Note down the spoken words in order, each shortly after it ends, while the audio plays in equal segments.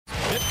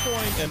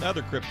Bitcoin and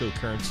other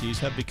cryptocurrencies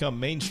have become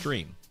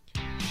mainstream.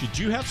 Should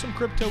you have some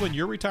crypto in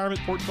your retirement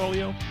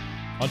portfolio?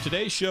 On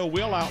today's show,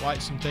 we'll outline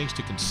some things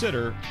to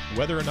consider,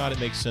 whether or not it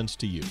makes sense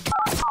to you.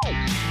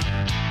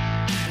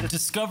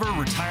 Discover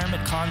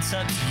retirement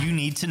concepts you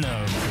need to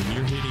know. When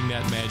you're hitting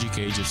that magic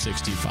age of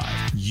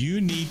 65,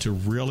 you need to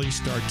really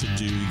start to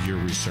do your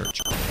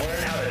research.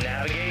 Learn how to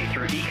navigate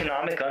through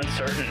economic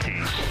uncertainty.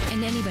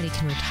 And anybody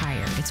can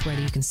retire. It's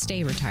whether you can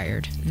stay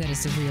retired that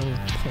is the real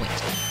point.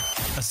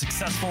 A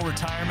successful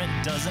retirement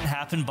doesn't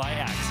happen by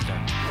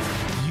accident.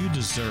 You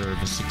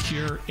deserve a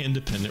secure,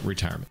 independent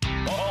retirement.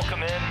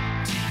 Welcome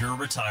in to Your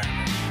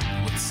Retirement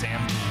with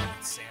Sam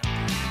Gould.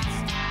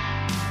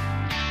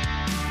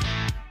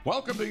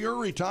 Welcome to Your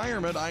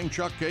Retirement. I'm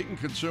Chuck Caton,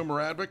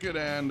 consumer advocate,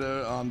 and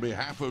on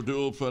behalf of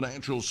Dual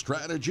Financial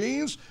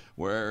Strategies,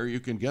 where you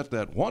can get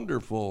that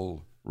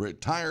wonderful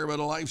retirement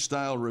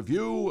lifestyle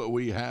review,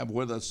 we have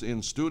with us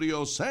in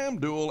studio Sam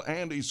Duell,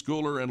 Andy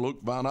Schooler, and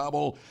Luke Van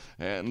Abel,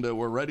 and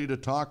we're ready to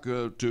talk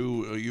to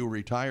you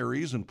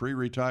retirees and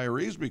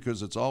pre-retirees,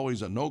 because it's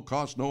always a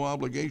no-cost,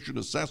 no-obligation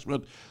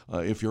assessment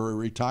if you're a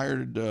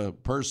retired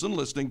person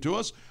listening to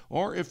us,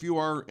 or if you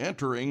are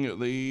entering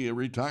the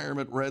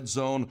retirement red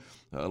zone.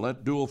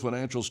 Let Dual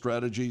Financial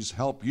Strategies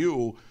help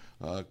you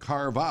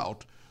carve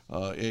out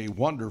a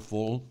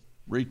wonderful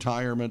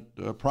retirement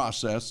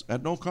process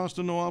at no cost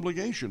and no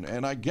obligation.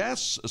 And I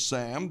guess,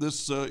 Sam,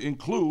 this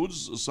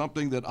includes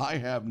something that I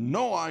have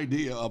no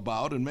idea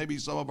about, and maybe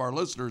some of our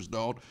listeners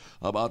don't,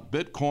 about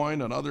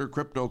Bitcoin and other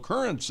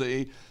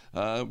cryptocurrency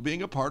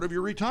being a part of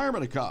your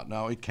retirement account.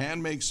 Now, it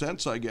can make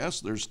sense, I guess.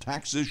 There's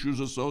tax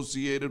issues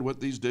associated with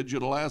these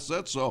digital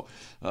assets. So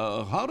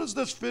how does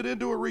this fit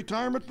into a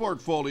retirement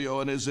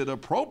portfolio, and is it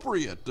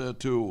appropriate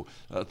to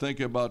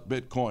think about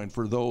Bitcoin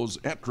for those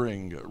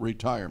entering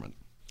retirement?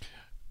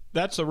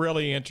 That's a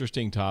really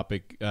interesting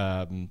topic.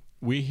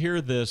 We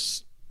hear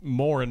this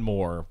more and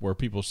more where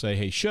people say,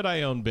 hey, should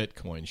I own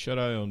Bitcoin? Should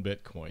I own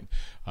Bitcoin?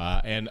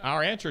 And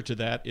our answer to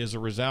that is a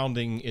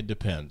resounding, it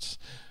depends.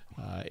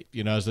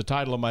 As the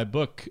title of my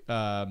book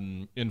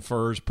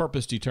infers,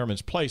 purpose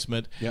determines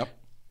placement. Yep.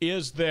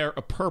 Is there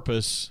a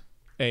purpose,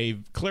 a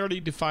clearly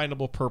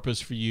definable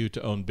purpose for you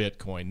to own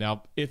Bitcoin?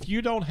 Now, if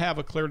you don't have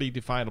a clearly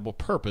definable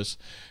purpose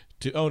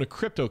to own a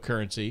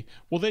cryptocurrency,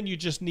 well, then you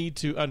just need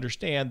to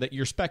understand that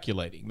you're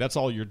speculating. That's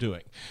all you're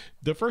doing.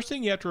 The first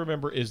thing you have to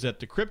remember is that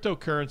the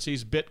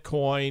cryptocurrencies,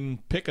 Bitcoin,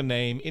 pick a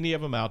name, any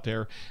of them out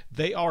there,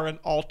 they are an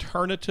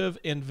alternative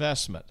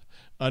investment.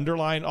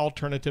 Underlying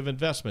alternative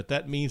investment.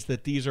 That means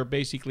that these are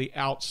basically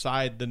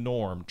outside the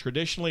norm.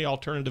 Traditionally,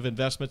 alternative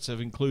investments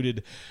have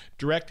included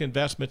direct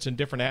investments in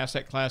different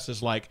asset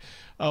classes like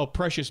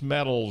precious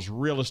metals,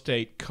 real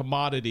estate,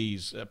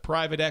 commodities,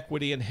 private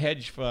equity and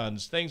hedge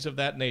funds, things of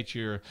that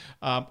nature,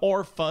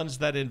 or funds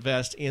that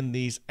invest in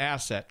these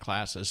asset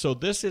classes. So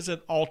this is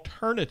an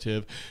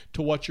alternative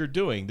to what you're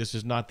doing. This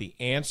is not the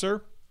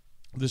answer.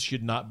 This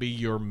should not be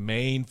your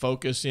main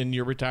focus in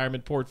your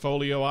retirement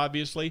portfolio,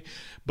 obviously.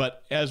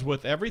 But as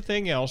with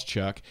everything else,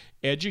 Chuck,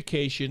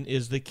 education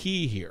is the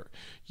key here.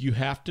 You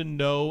have to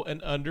know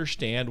and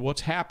understand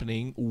what's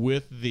happening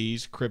with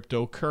these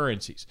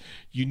cryptocurrencies.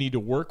 You need to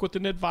work with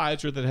an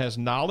advisor that has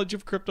knowledge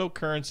of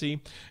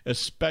cryptocurrency,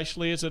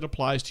 especially as it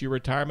applies to your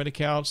retirement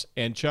accounts.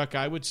 And Chuck,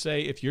 I would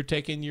say if you're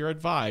taking your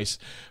advice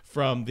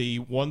from the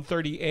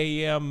 1:30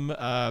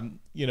 a.m.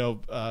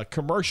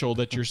 Commercial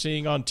that you're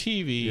seeing on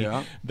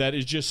TV that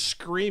is just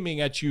screaming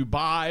at you,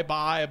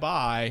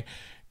 buy,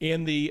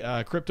 in the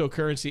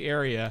cryptocurrency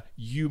area,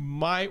 you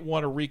might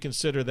want to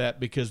reconsider that,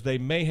 because they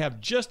may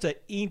have just a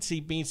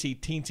eensy-beensy,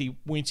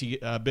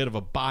 teensy-weensy bit of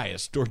a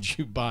bias towards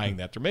you buying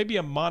that. There may be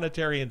a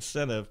monetary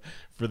incentive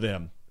for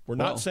them. We're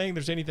not saying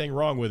there's anything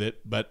wrong with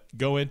it, but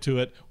go into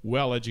it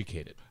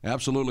well-educated.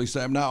 Absolutely,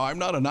 Sam. Now, I'm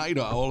not a night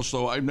owl,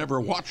 so I've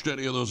never watched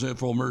any of those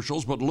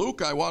infomercials. But,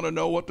 Luke, I want to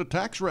know what the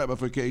tax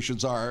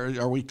ramifications are.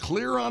 Are we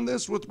clear on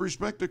this with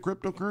respect to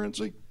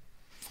cryptocurrency?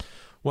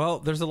 Well,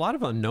 there's a lot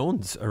of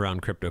unknowns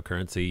around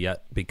cryptocurrency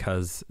yet,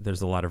 because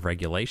there's a lot of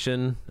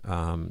regulation.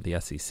 The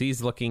SEC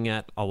is looking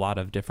at a lot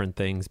of different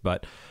things.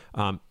 But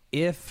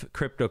if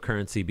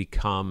cryptocurrency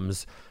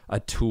becomes a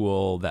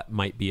tool that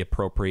might be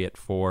appropriate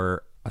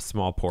for a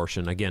small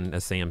portion, again,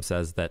 as Sam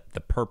says, that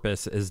the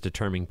purpose is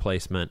determining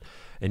placement,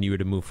 and you were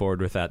to move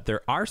forward with that,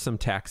 there are some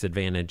tax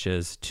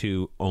advantages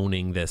to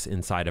owning this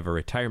inside of a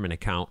retirement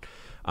account,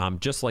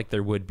 just like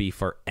there would be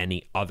for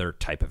any other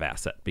type of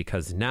asset,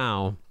 because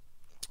now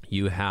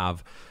you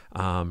have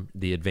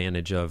the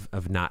advantage of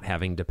not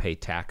having to pay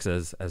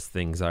taxes as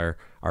things are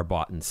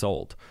bought and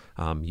sold.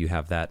 You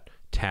have that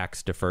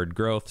tax deferred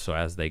growth, so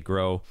as they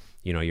grow,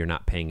 you're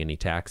not paying any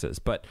taxes.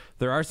 But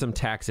there are some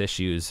tax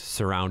issues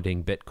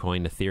surrounding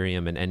Bitcoin,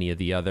 Ethereum, and any of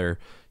the other,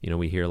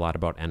 we hear a lot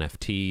about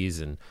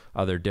NFTs and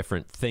other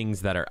different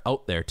things that are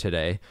out there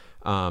today.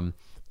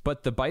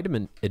 But the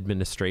Biden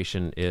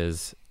administration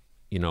is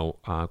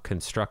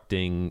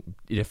constructing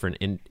different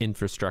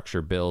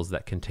infrastructure bills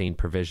that contain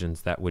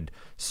provisions that would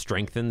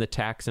strengthen the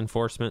tax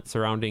enforcement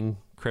surrounding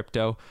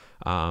crypto.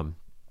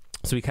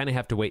 So we kind of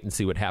have to wait and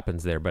see what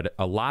happens there. But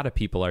a lot of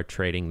people are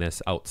trading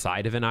this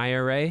outside of an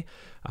IRA,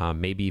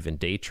 maybe even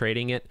day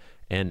trading it.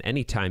 And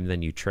anytime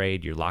then you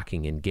trade, you're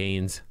locking in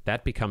gains.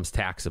 That becomes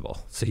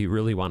taxable. So you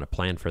really want to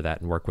plan for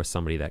that and work with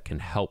somebody that can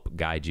help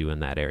guide you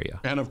in that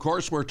area. And of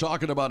course, we're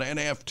talking about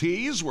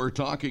NFTs. We're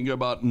talking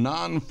about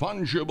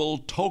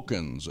non-fungible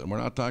tokens. And we're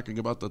not talking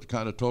about the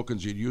kind of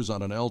tokens you'd use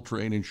on an L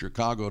train in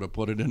Chicago to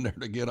put it in there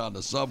to get on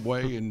the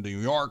subway in New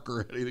York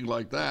or anything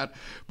like that.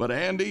 But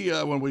Andy,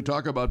 when we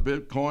talk about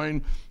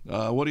Bitcoin,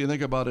 what do you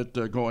think about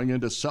it going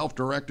into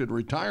self-directed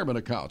retirement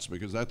accounts?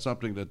 Because that's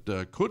something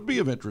that could be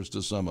of interest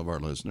to some of our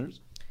listeners.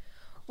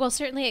 Well,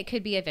 certainly it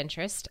could be of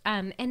interest.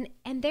 And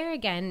there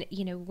again,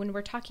 when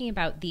we're talking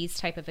about these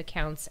type of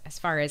accounts, as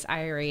far as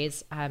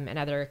IRAs and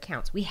other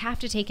accounts, we have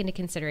to take into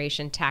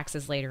consideration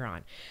taxes later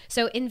on.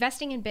 So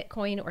investing in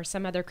Bitcoin or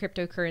some other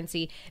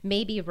cryptocurrency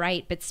may be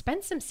right, but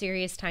spend some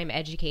serious time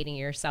educating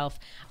yourself.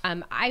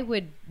 I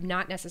would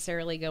not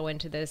necessarily go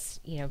into this,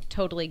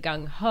 totally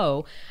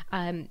gung-ho.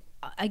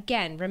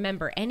 Again,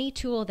 remember, any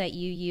tool that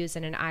you use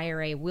in an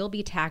IRA will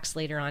be taxed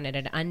later on at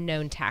an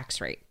unknown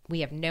tax rate. We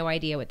have no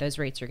idea what those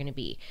rates are going to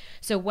be.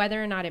 So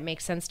whether or not it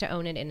makes sense to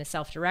own it in a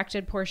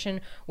self-directed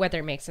portion, whether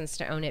it makes sense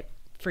to own it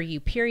for you,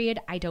 period,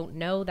 I don't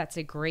know. That's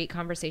a great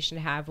conversation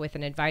to have with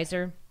an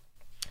advisor,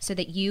 so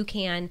that you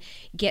can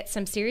get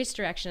some serious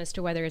direction as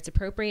to whether it's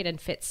appropriate and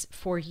fits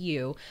for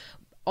you.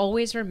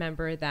 Always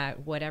remember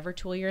that whatever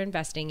tool you're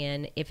investing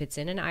in, if it's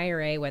in an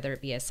IRA, whether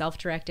it be a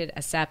self-directed,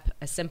 a SEP,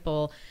 a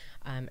simple,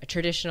 a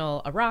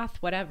traditional, a Roth,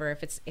 whatever,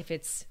 if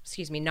it's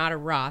not a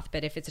Roth,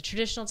 but if it's a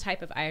traditional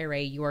type of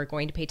IRA, you are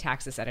going to pay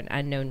taxes at an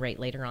unknown rate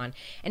later on.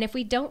 And if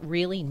we don't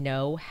really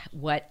know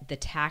what the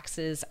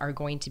taxes are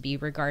going to be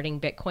regarding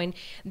Bitcoin,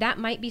 that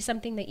might be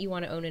something that you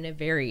want to own in a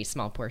very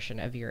small portion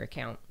of your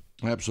account.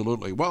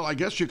 Absolutely. Well, I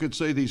guess you could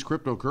say these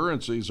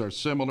cryptocurrencies are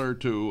similar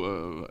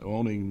to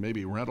owning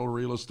maybe rental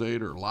real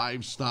estate or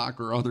livestock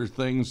or other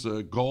things,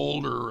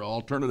 gold or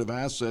alternative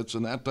assets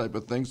and that type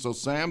of thing. So,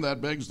 Sam,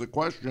 that begs the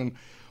question,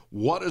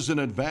 what is an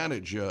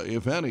advantage,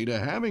 if any, to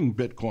having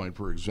Bitcoin,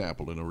 for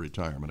example, in a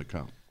retirement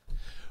account?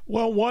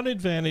 Well, one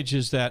advantage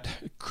is that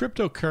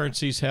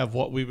cryptocurrencies have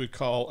what we would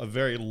call a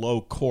very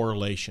low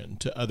correlation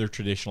to other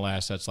traditional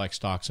assets like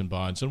stocks and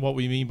bonds. And what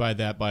we mean by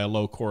that, by a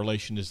low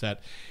correlation, is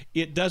that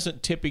it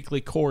doesn't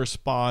typically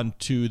correspond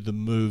to the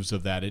moves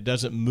of that. It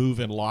doesn't move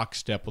in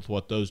lockstep with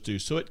what those do.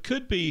 So it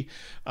could be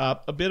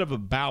a bit of a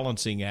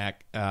balancing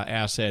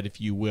asset, if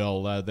you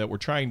will, that we're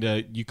trying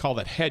to, you call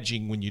that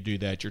hedging when you do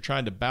that. You're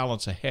trying to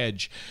balance a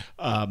hedge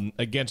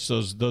against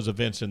those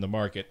events in the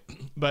market.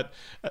 But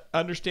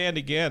understand,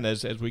 again,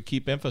 as we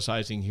keep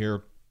emphasizing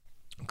here,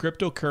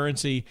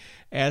 cryptocurrency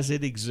as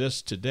it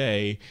exists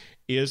today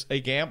is a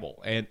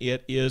gamble, and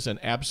it is an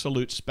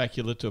absolute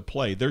speculative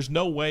play. There's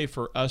no way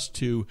for us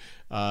to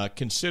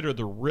consider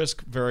the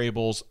risk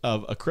variables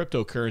of a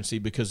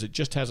cryptocurrency because it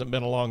just hasn't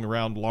been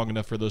around long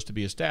enough for those to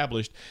be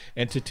established,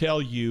 and to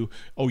tell you,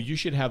 oh, you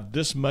should have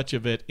this much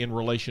of it in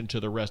relation to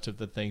the rest of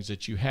the things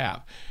that you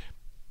have.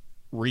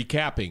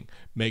 Recapping,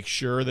 make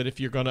sure that if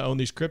you're going to own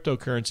these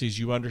cryptocurrencies,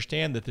 you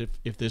understand that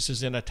if this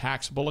is in a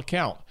taxable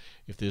account,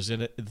 if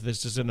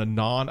this is in a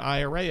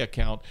non-IRA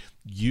account,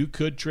 you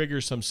could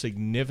trigger some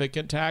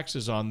significant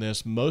taxes on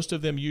this, most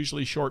of them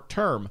usually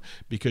short-term,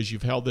 because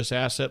you've held this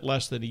asset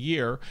less than a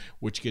year,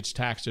 which gets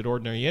taxed at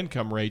ordinary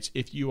income rates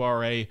if you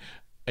are a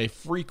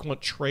frequent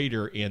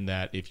trader in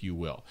that, if you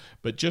will.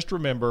 But just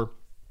remember,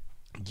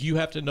 you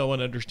have to know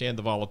and understand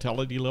the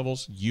volatility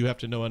levels. You have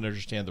to know and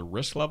understand the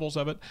risk levels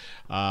of it.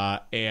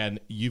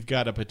 And you've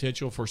got a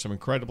potential for some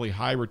incredibly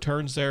high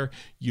returns there.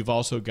 You've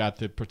also got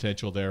the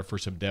potential there for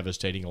some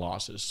devastating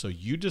losses. So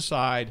you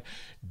decide,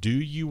 do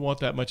you want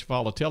that much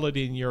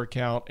volatility in your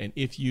account? And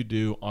if you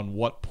do, on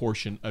what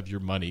portion of your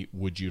money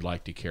would you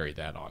like to carry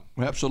that on?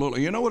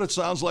 Absolutely. You know what it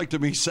sounds like to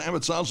me, Sam?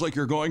 It sounds like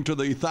you're going to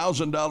the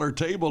 $1,000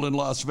 table in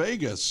Las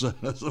Vegas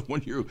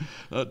when you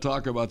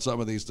talk about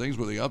some of these things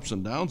with the ups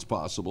and downs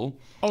possible.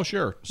 Oh,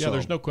 sure. Yeah,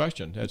 there's no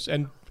question.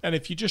 And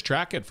if you just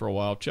track it for a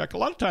while, Chuck, a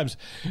lot of times,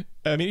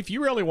 I mean, if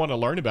you really want to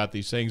learn about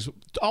these things,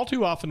 all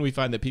too often we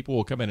find that people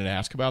will come in and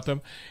ask about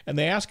them. And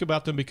they ask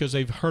about them because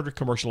they've heard a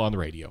commercial on the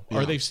radio,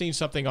 or they've seen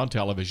something on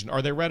television,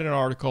 or they read an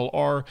article,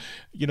 or,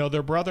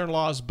 their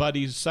brother-in-law's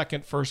buddy's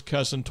first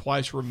cousin,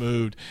 twice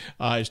removed,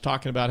 is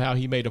talking about how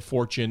he made a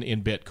fortune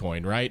in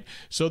Bitcoin, right?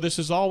 So this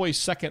is always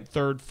second,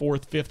 third,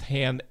 fourth,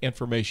 fifth-hand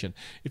information.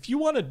 If you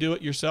want to do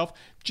it yourself,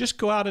 just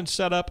go out and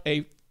set up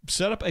a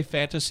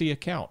fantasy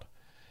account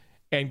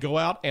and go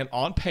out and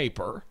on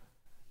paper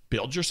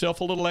build yourself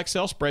a little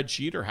Excel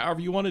spreadsheet or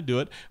however you want to do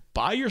it.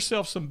 Buy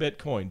yourself some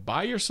Bitcoin,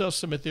 buy yourself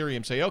some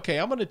Ethereum. Say, okay,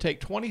 I'm going to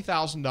take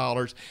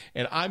 $20,000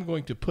 and I'm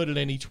going to put it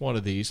in each one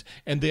of these.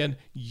 And then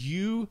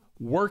you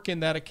work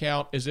in that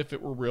account as if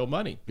it were real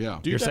money. Yeah.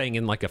 You're saying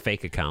in like a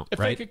fake account,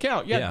 right? A fake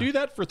account. Yeah. Do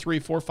that for 3,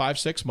 4, 5,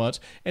 6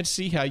 months and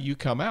see how you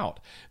come out.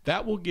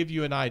 That will give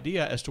you an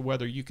idea as to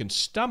whether you can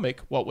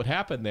stomach what would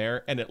happen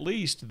there. And at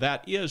least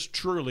that is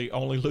truly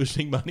only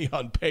losing money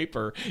on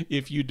paper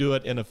if you do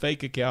it in a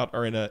fake account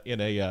or in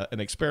an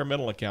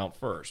experimental account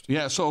first.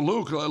 Yeah. So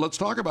Luke, let's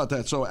talk about about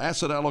that. So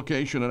asset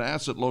allocation and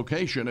asset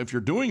location, if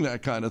you're doing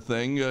that kind of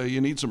thing, you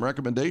need some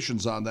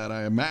recommendations on that.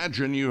 I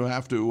imagine you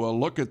have to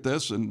look at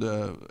this, and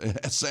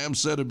as Sam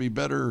said, it'd be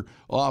better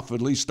off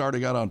at least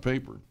starting out on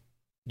paper.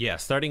 Yeah,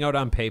 starting out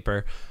on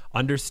paper,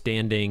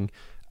 understanding,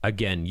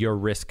 again, your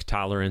risk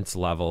tolerance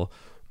level.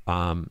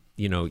 You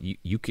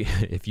can,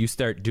 if you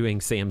start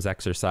doing Sam's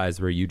exercise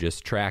where you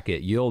just track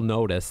it, you'll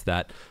notice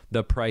that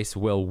the price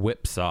will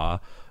whipsaw,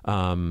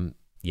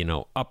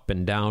 up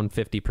and down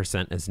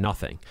 50% is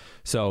nothing.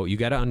 So you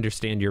got to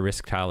understand your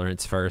risk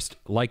tolerance first.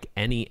 Like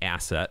any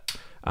asset,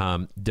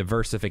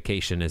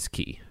 diversification is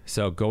key.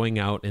 So going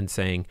out and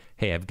saying,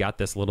 hey, I've got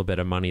this little bit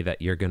of money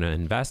that you're going to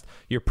invest.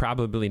 You're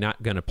probably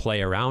not going to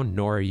play around,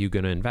 nor are you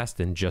going to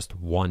invest in just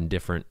one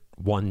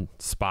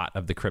spot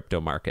of the crypto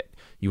market.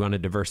 You want to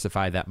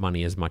diversify that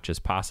money as much as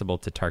possible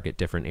to target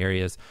different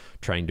areas,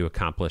 trying to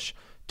accomplish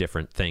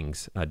different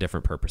things,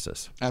 different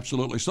purposes.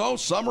 Absolutely. So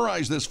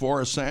summarize this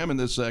for us, Sam, in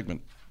this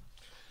segment.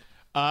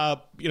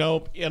 In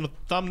a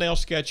thumbnail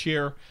sketch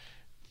here,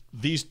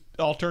 these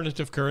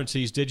alternative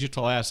currencies,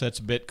 digital assets,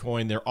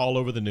 Bitcoin, they're all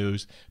over the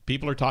news.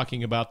 People are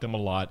talking about them a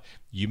lot.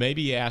 You may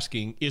be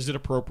asking, is it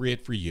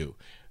appropriate for you?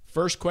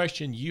 First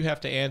question you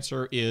have to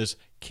answer is,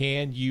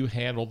 can you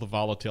handle the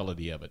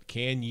volatility of it?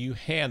 Can you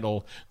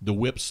handle the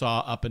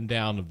whipsaw up and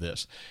down of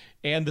this?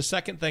 And the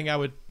second thing I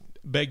would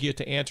beg you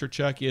to answer,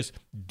 Chuck, is,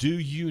 do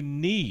you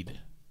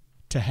need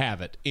to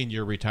have it in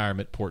your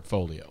retirement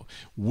portfolio?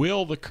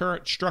 Will the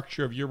current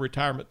structure of your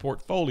retirement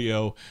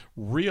portfolio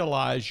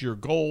realize your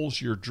goals,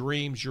 your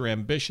dreams, your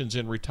ambitions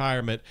in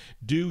retirement?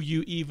 Do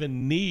you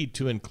even need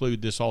to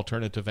include this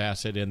alternative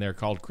asset in there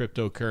called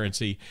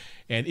cryptocurrency?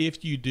 And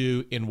if you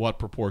do, in what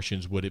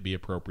proportions would it be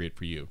appropriate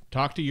for you?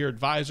 Talk to your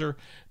advisor.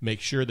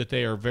 Make sure that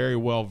they are very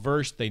well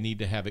versed. They need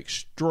to have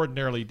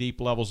extraordinarily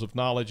deep levels of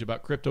knowledge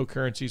about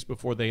cryptocurrencies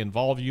before they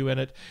involve you in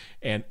it.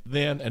 And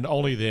then, and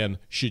only then,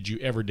 should you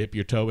ever dip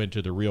your toe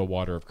into the real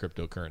water of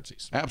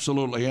cryptocurrencies.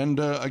 Absolutely. And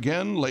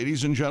again,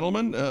 ladies and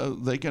gentlemen,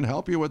 they can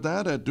help you with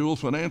that at Dual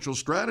Financial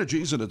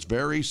Strategies. And it's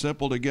very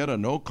simple to get a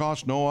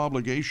no-cost,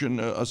 no-obligation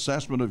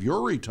assessment of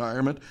your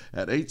retirement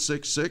at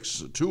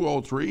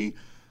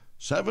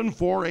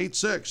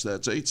 866-203-7486.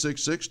 That's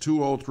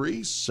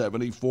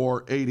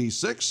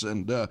 866-203-7486.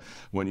 And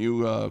when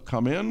you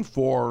come in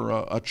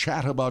for a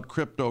chat about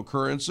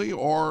cryptocurrency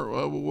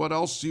or what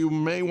else you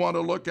may want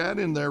to look at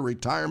in their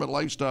retirement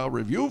lifestyle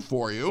review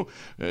for you,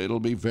 it'll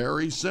be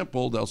very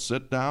simple. They'll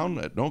sit down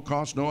at no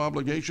cost, no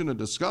obligation and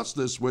discuss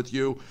this with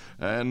you.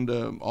 And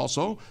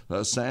also,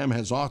 Sam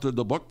has authored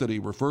the book that he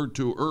referred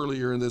to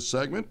earlier in this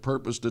segment,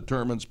 Purpose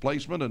Determines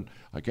Placement. And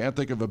I can't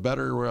think of a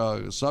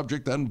better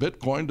subject than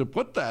Bitcoin to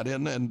put that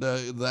in and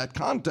that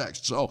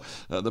context. So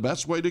the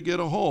best way to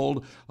get a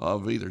hold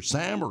of either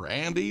Sam or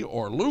Andy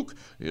or Luke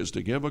is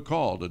to give a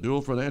call to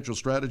Dual Financial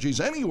Strategies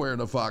anywhere in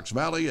the Fox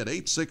Valley at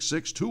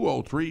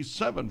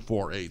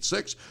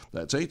 866-203-7486.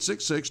 That's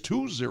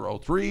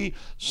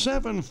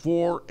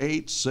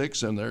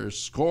 866-203-7486. And their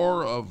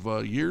score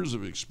of years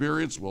of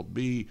experience will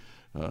be,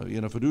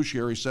 in a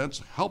fiduciary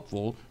sense,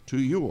 helpful to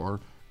your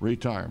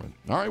retirement.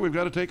 All right, we've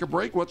got to take a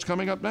break. What's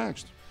coming up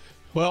next?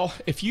 Well,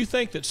 if you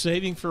think that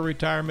saving for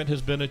retirement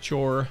has been a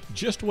chore,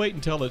 just wait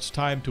until it's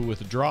time to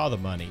withdraw the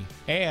money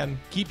and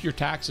keep your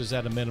taxes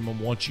at a minimum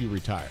once you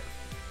retire.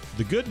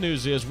 The good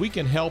news is we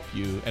can help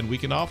you, and we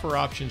can offer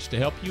options to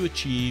help you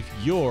achieve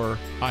your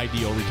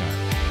ideal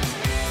retirement.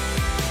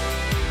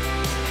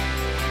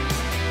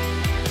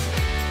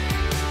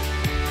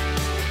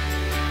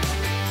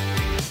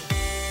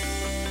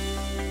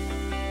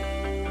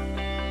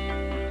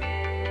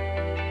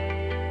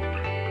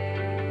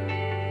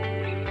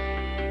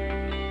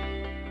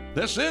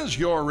 This is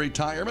Your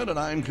Retirement, and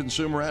I'm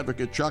consumer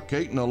advocate Chuck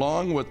Caton,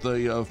 along with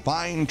the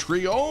fine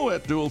trio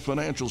at Dual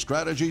Financial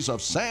Strategies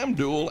of Sam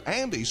Dual,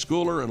 Andy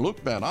Schooler, and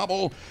Luke Van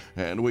Abel.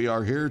 And we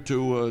are here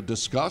to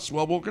discuss,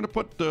 well, we're going to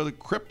put the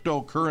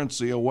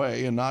cryptocurrency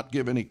away and not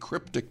give any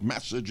cryptic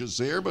messages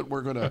here, but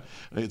we're going to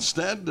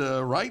instead,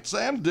 right,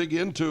 Sam, dig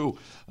into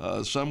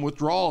some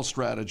withdrawal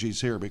strategies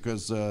here,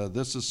 because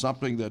this is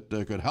something that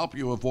could help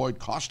you avoid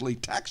costly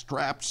tax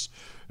traps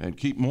and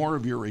keep more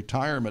of your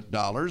retirement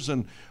dollars.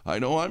 And I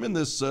know I'm in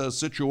this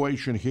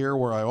situation here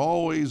where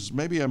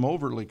maybe I'm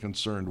overly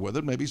concerned with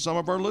it. Maybe some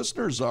of our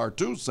listeners are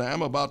too,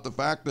 Sam, about the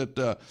fact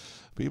that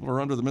people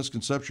are under the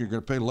misconception you're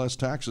going to pay less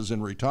taxes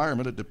in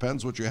retirement. It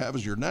depends what you have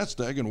as your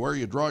nest egg and where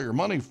you draw your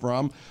money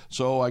from.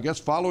 So I guess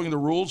following the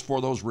rules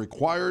for those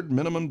required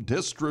minimum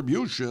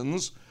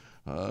distributions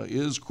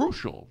is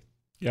crucial.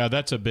 Yeah,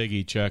 that's a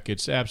biggie, Chuck.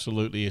 It's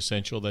absolutely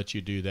essential that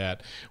you do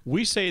that.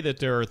 We say that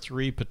there are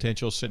three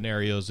potential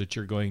scenarios that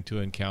you're going to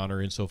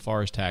encounter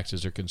insofar as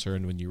taxes are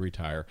concerned when you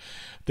retire.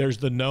 There's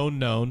the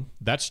known.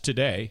 That's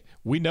today.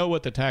 We know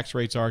what the tax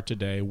rates are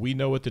today. We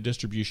know what the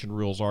distribution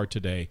rules are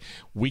today.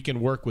 We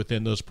can work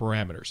within those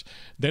parameters.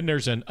 Then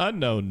there's an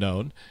unknown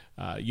known.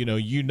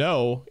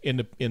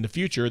 in the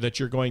future that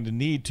you're going to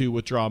need to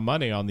withdraw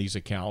money on these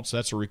accounts.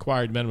 That's a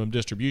required minimum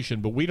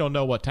distribution, but we don't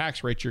know what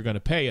tax rate you're going to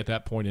pay at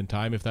that point in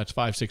time, if that's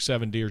 5, 6,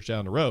 7 years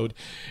down the road.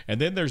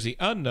 And then there's the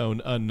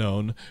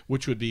unknown,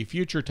 which would be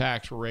future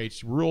tax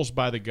rates, rules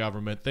by the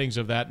government, things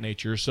of that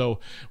nature. So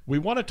we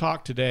want to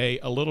talk today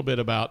a little bit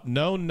about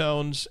known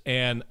knowns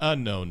and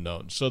unknown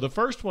knowns. So the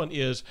first one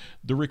is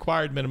the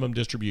required minimum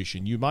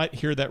distribution. You might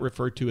hear that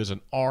referred to as an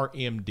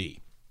RMD.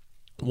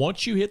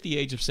 Once you hit the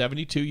age of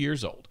 72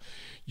 years old,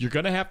 you're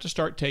going to have to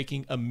start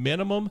taking a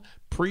minimum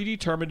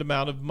predetermined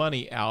amount of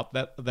money out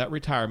that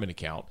retirement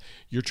account.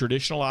 Your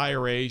traditional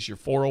IRAs, your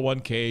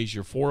 401ks,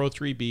 your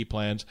 403b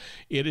plans.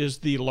 It is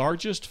the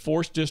largest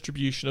forced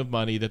distribution of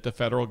money that the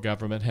federal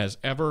government has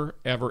ever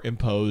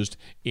imposed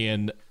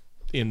in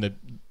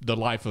the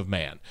life of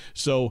man.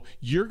 So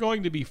you're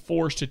going to be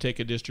forced to take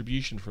a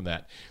distribution from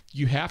that.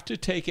 You have to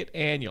take it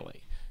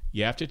annually.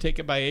 You have to take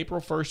it by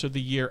April 1st of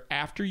the year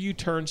after you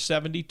turn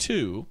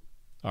 72,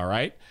 all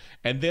right?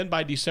 And then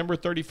by December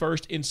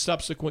 31st in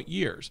subsequent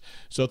years.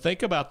 So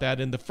think about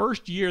that. In the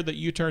first year that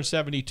you turn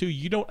 72,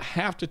 you don't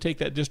have to take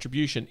that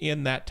distribution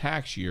in that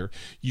tax year.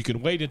 You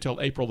can wait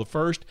until April the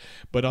 1st.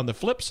 But on the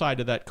flip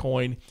side of that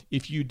coin,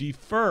 if you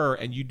defer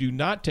and you do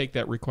not take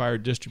that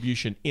required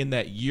distribution in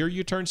that year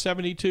you turn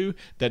 72,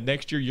 then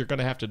next year you're going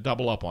to have to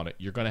double up on it.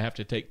 You're going to have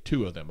to take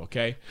 2 of them,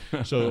 okay?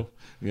 So,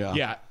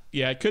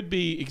 Yeah, it could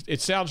be,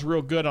 it sounds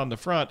real good on the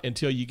front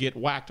until you get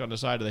whacked on the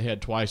side of the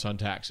head twice on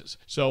taxes.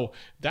 So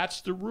that's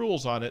the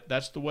rules on it.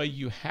 That's the way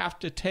you have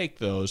to take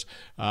those.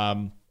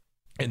 And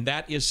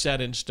that is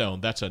set in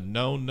stone. That's a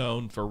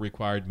known for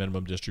required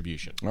minimum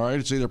distribution. All right,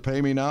 it's either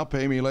pay me now,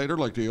 pay me later,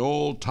 like the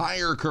old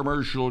tire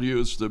commercial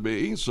used to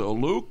be. So,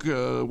 Luke,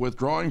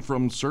 withdrawing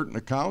from certain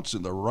accounts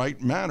in the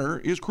right manner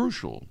is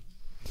crucial.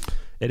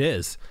 It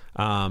is.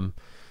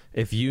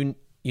 If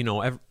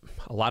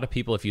a lot of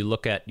people, if you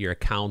look at your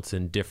accounts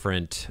in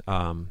different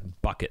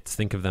buckets,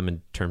 think of them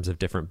in terms of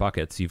different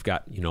buckets. You've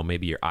got,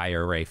 maybe your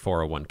IRA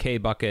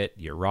 401k bucket,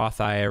 your Roth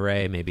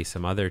IRA, maybe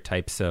some other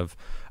types of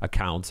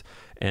accounts.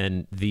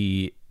 And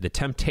the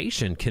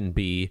temptation can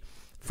be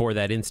for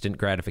that instant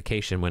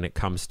gratification when it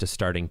comes to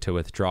starting to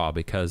withdraw,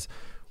 because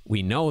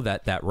we know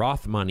that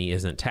Roth money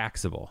isn't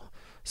taxable.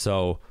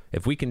 So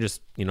if we can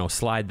just,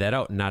 slide that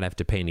out and not have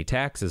to pay any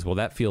taxes, well,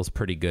 that feels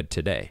pretty good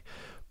today.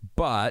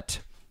 But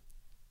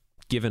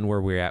given where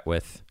we're at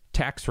with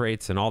tax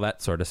rates and all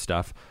that sort of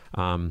stuff,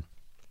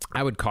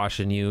 I would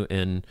caution you,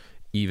 and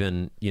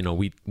even,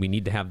 we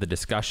need to have the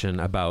discussion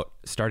about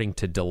starting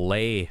to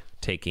delay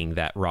taking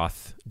that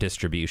Roth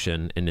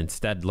distribution and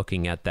instead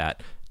looking at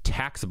that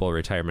taxable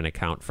retirement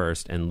account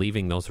first and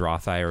leaving those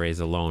Roth IRAs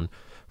alone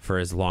for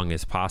as long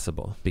as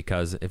possible.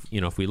 Because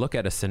if we look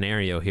at a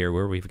scenario here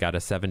where we've got a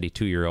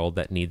 72-year-old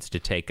that needs to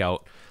take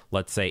out,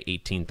 let's say,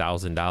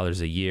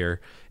 $18,000 a year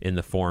in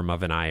the form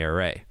of an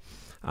IRA,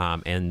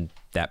 and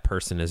that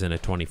person is in a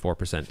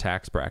 24%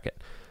 tax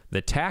bracket, the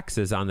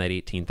taxes on that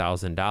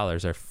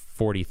 $18,000 are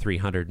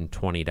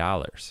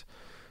 $4,320.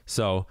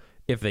 So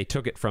if they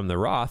took it from the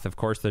Roth, of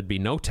course, there'd be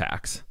no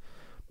tax.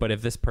 But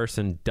if this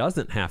person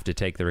doesn't have to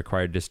take the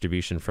required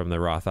distribution from the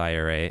Roth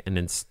IRA, and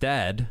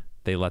instead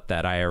they let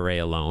that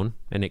IRA alone,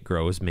 and it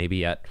grows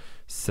maybe at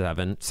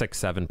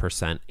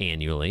 7%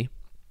 annually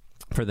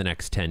for the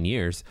next 10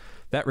 years,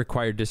 that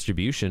required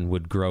distribution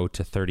would grow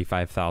to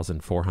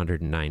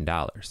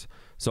 $35,409.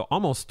 So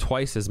almost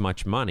twice as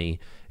much money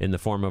in the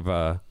form of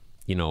the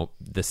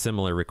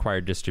similar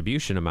required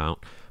distribution amount.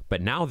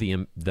 But now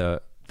the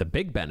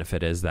big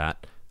benefit is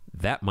that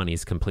money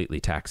is completely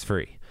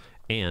tax-free.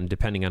 And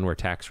depending on where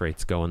tax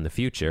rates go in the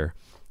future,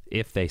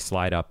 if they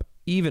slide up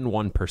even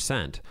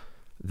 1%,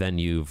 then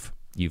you've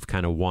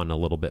kind of won a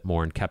little bit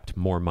more and kept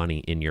more money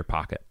in your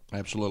pocket.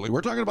 Absolutely.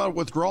 We're talking about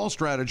withdrawal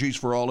strategies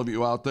for all of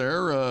you out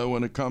there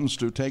when it comes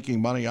to taking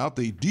money out,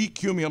 the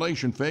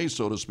decumulation phase,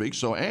 so to speak.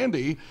 So,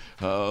 Andy,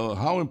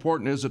 how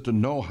important is it to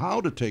know how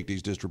to take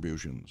these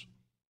distributions?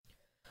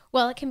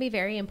 Well, it can be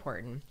very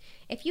important.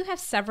 If you have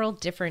several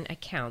different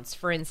accounts,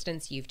 for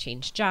instance, you've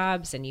changed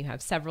jobs and you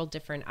have several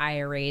different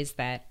IRAs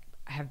that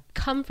have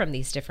come from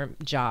these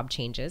different job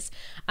changes,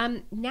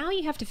 now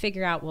you have to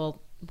figure out,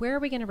 well, where are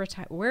we going to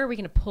retire? Where are we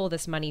going to pull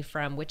this money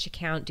from? Which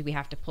account do we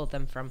have to pull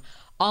them from?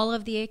 All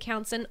of the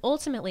accounts. And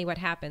ultimately what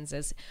happens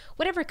is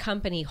whatever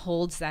company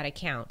holds that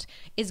account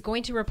is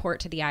going to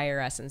report to the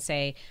IRS and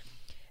say,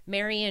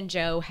 Mary and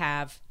Joe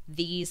have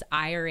these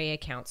IRA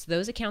accounts.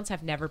 Those accounts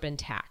have never been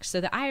taxed.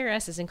 So the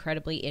IRS is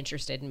incredibly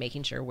interested in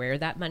making sure where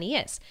that money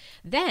is.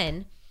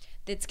 Then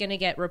it's going to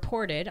get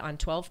reported on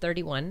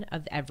 12/31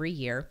 of every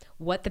year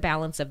what the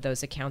balance of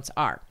those accounts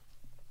are.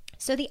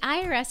 So the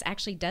IRS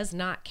actually does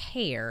not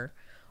care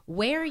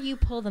where you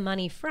pull the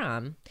money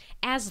from,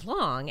 as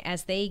long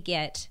as they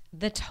get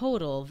the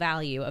total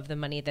value of the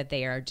money that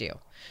they are due.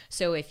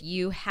 So if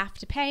you have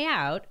to pay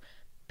out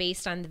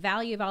based on the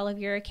value of all of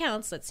your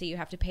accounts, let's say you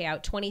have to pay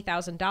out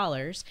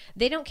 $20,000,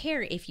 they don't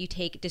care if you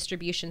take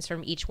distributions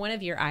from each one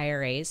of your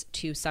IRAs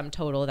to sum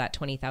total that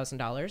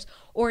 $20,000,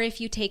 or if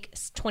you take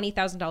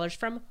 $20,000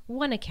 from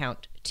one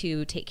account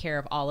to take care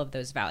of all of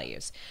those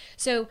values.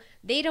 So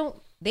they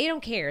don't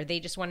care. They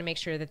just want to make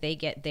sure that they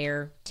get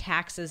their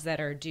taxes that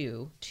are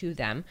due to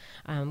them.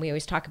 We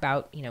always talk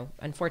about,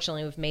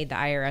 unfortunately, we've made the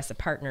IRS a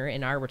partner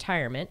in our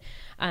retirement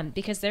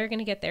because they're going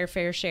to get their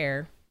fair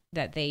share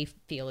that they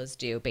feel is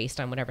due based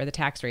on whatever the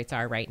tax rates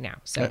are right now.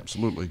 So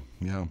absolutely.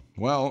 Yeah.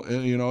 Well,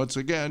 it's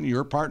again,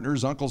 your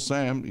partner's Uncle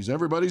Sam. He's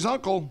everybody's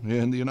uncle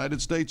in the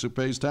United States who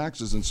pays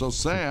taxes. And so,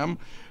 Sam,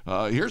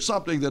 here's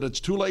something that it's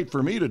too late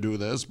for me to do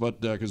this, but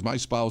because my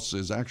spouse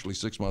is actually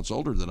 6 months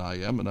older than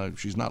I am, and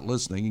she's not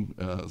listening,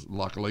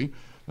 luckily,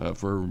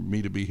 for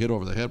me to be hit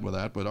over the head with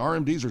that. But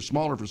RMDs are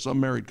smaller for some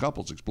married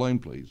couples. Explain,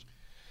 please.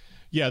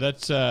 Yeah,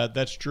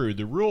 that's true.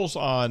 The rules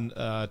on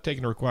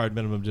taking a required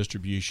minimum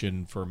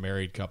distribution for a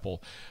married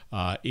couple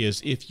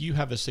is if you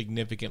have a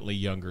significantly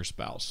younger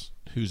spouse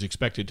who's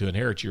expected to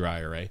inherit your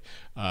IRA,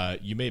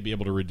 you may be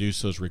able to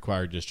reduce those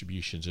required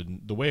distributions.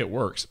 And the way it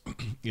works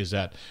is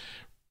that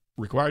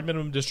required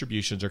minimum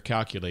distributions are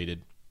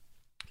calculated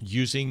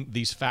using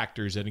these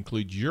factors that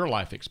include your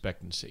life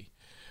expectancy.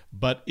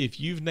 But if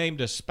you've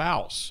named a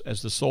spouse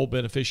as the sole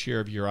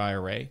beneficiary of your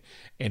IRA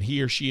and he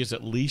or she is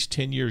at least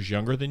 10 years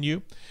younger than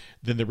you,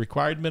 then the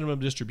required minimum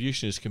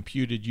distribution is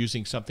computed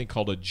using something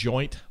called a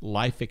joint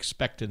life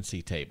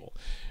expectancy table.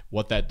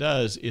 What that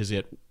does is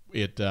it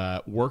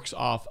works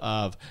off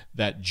of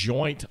that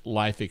joint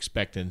life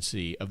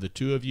expectancy of the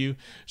two of you,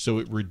 so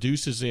it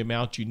reduces the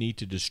amount you need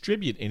to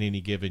distribute in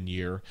any given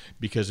year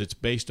because it's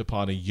based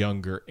upon a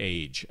younger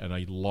age and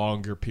a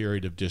longer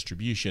period of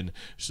distribution,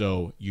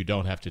 so you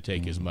don't have to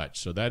take as much.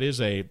 So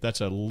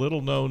that's a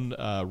little known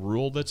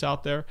rule that's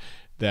out there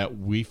that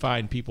we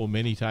find people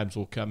many times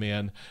will come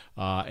in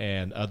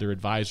and other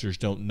advisors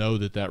don't know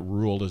that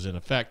rule is in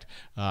effect,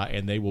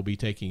 and they will be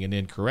taking an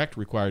incorrect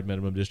required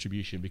minimum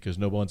distribution because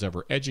no one's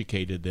ever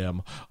educated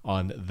them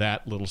on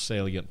that little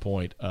salient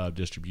point of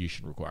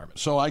distribution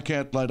requirements. So I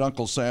can't let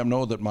Uncle Sam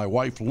know that my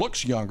wife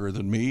looks younger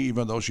than me,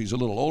 even though she's a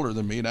little older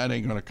than me. That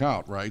ain't going to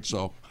count, right?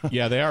 So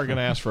yeah, they are going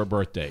to ask for a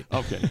birth date.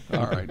 Okay.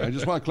 All right. I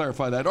just want to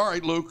clarify that. All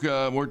right, Luke,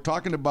 we're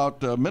talking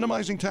about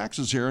minimizing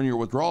taxes here in your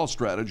withdrawal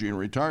strategy in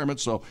retirement.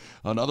 So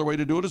another way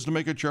to do it is to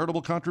make a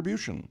charitable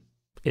contribution.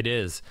 It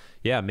is.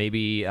 Yeah,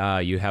 maybe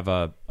you have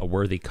a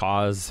worthy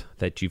cause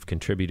that you've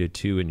contributed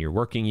to in your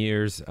working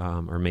years,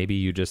 or maybe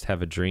you just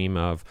have a dream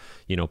of,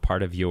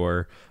 part of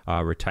your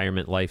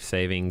retirement life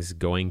savings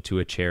going to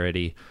a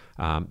charity.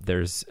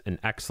 There's an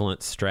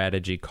excellent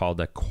strategy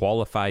called a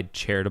qualified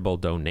charitable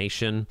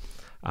donation.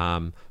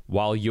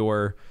 While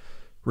your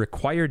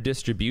required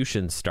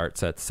distribution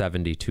starts at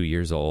 72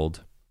 years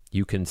old,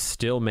 you can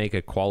still make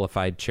a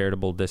qualified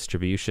charitable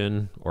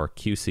distribution, or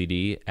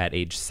QCD, at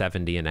age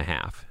 70 and a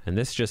half. And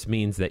this just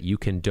means that you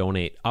can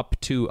donate up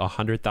to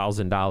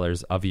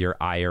 $100,000 of your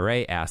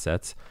IRA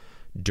assets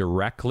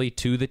directly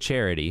to the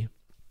charity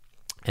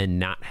and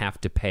not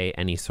have to pay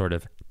any sort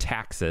of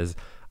taxes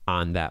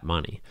on that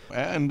money.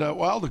 And,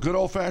 the good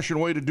old-fashioned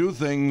way to do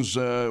things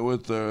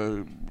with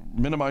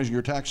minimizing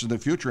your taxes in the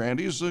future,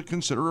 Andy, is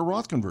consider a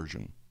Roth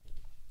conversion.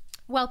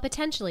 Well,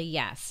 potentially,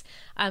 yes.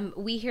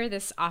 We hear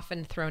this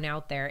often thrown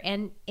out there,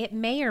 and it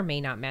may or may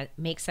not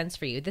make sense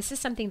for you. This is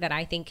something that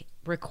I think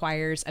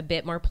requires a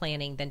bit more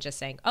planning than just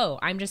saying, oh,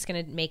 I'm just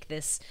going to make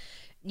this,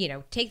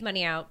 take the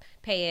money out,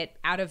 pay it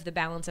out of the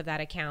balance of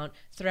that account,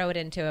 throw it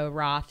into a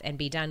Roth, and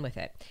be done with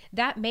it.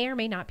 That may or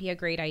may not be a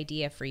great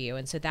idea for you.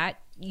 And so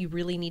that you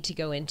really need to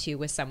go into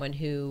with someone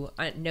who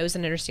knows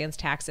and understands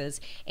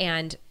taxes,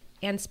 and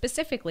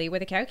specifically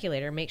with a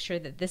calculator, make sure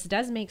that this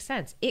does make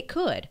sense. It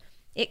could,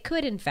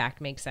 in fact,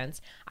 make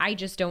sense. I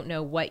just don't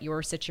know what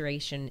your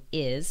situation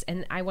is,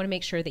 and I want to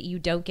make sure that you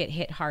don't get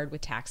hit hard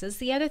with taxes.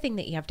 The other thing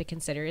that you have to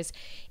consider is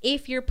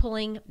if you're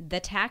pulling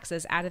the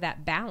taxes out of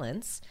that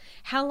balance,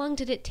 how long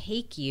did it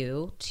take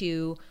you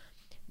to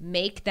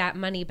make that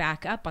money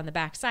back up on the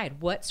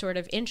backside? What sort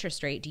of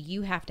interest rate do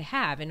you have to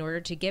have in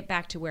order to get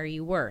back to where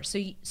you were?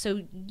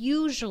 So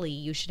usually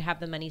you should have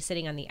the money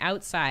sitting on the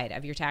outside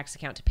of your tax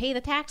account to pay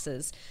the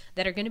taxes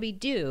that are going to be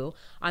due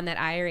on that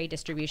IRA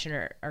distribution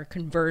or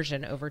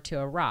conversion over to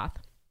a Roth,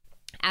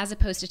 as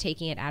opposed to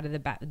taking it out of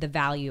the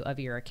value of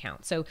your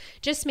account. So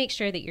just make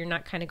sure that you're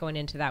not kind of going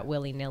into that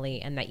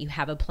willy-nilly, and that you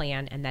have a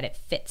plan and that it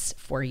fits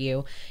for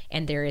you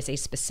and there is a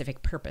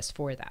specific purpose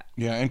for that.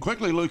 Yeah, and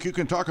quickly, Luke, you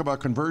can talk about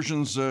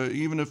conversions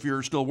even if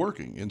you're still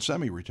working in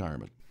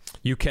semi-retirement.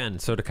 You can.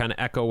 So to kind of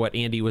echo what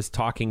Andy was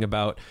talking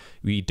about,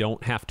 we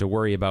don't have to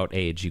worry about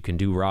age. You can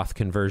do Roth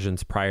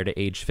conversions prior to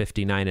age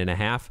 59 and a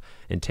half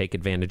and take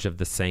advantage of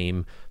the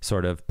same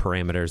sort of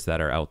parameters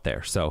that are out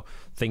there. So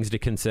things to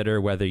consider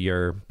whether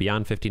you're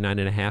beyond 59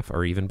 and a half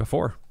or even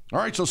before. All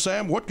right, so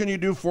Sam, what can you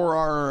do for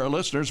our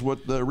listeners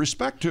with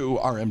respect to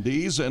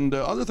RMDs and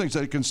other things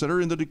they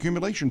consider in the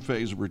decumulation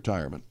phase of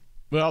retirement?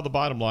 Well, the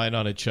bottom line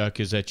on it, Chuck,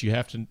 is that you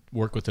have to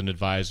work with an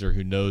advisor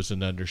who knows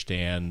and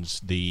understands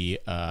the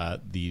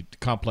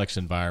complex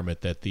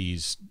environment that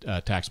these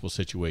taxable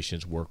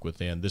situations work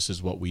within. This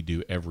is what we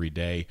do every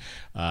day,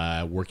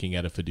 working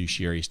at a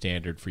fiduciary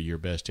standard for your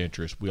best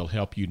interest. We'll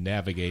help you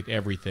navigate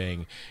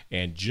everything,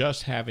 and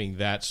just having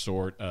that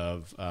sort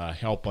of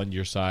help on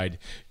your side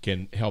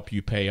can help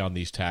you pay on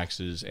these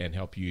taxes and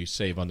help you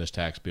save on this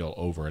tax bill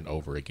over and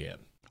over again.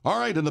 All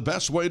right, and the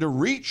best way to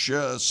reach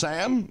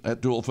Sam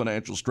at Dual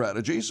Financial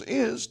Strategies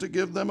is to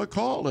give them a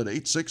call at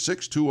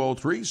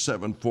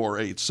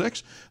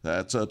 866-203-7486.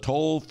 That's a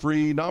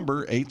toll-free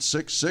number,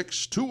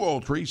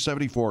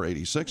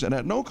 866-203-7486. And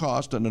at no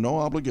cost and no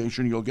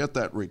obligation, you'll get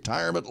that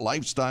retirement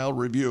lifestyle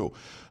review.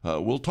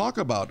 We'll talk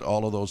about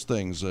all of those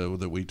things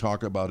that we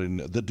talk about in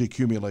the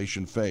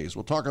decumulation phase.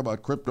 We'll talk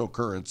about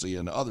cryptocurrency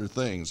and other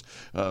things,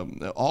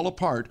 all a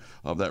part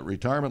of that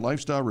retirement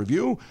lifestyle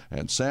review.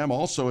 And Sam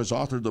also has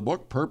authored the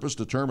book, Purpose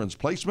Determines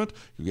Placement.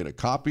 You get a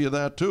copy of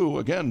that too.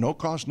 Again, no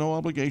cost, no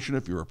obligation.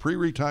 If you're a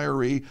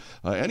pre-retiree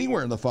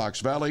anywhere in the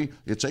Fox Valley,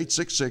 it's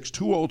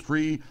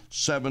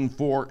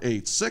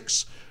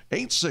 866-203-7486.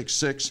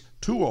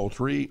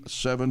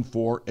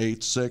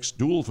 866-203-7486.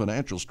 Dual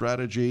Financial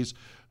Strategies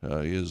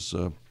is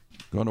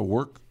going to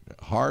work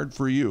hard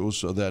for you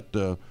so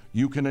that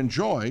you can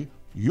enjoy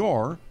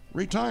your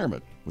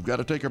retirement. We've got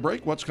to take a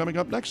break. What's coming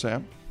up next,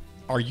 Sam?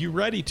 Are you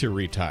ready to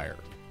retire?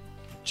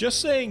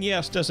 Just saying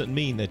yes doesn't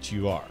mean that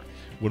you are.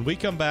 When we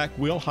come back,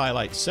 we'll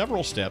highlight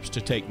several steps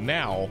to take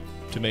now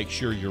to make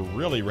sure you're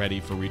really ready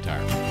for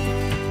retirement.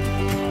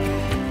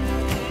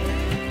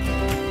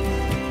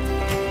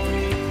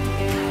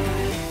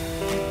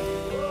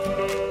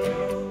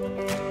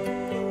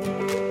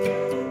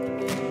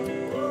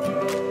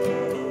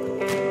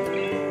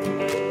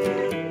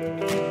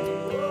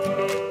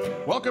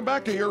 Welcome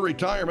back to Your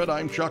Retirement.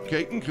 I'm Chuck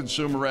Caton,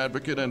 consumer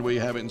advocate, and we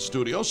have in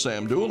studio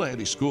Sam Duell,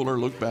 Andy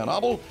Schooler, Luke Van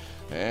Obel,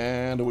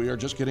 and we are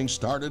just getting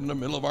started in the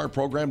middle of our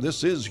program.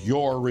 This is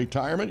Your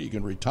Retirement. You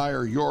can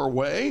retire your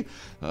way,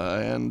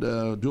 and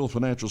Dual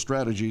Financial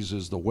Strategies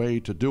is the way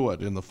to do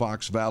it in the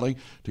Fox Valley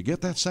to get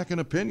that second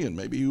opinion.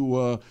 Maybe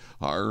you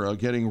are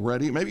getting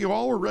ready. Maybe you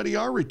already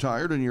are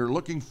retired and you're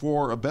looking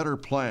for a better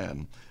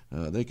plan.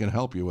 They can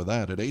help you with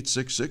that at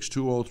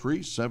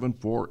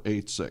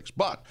 866-203-7486.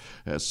 But,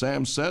 as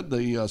Sam said,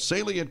 the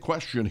salient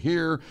question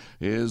here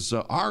is,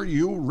 are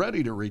you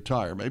ready to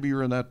retire? Maybe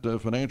you're in that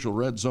financial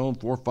red zone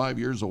 4 or 5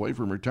 years away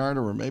from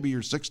retirement, or maybe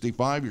you're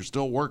 65, you're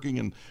still working,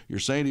 and you're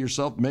saying to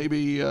yourself,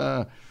 maybe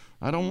I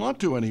don't want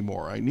to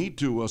anymore. I need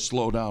to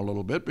slow down a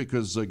little bit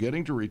because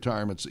getting to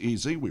retirement's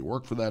easy. We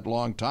work for that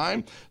long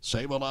time,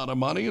 save a lot of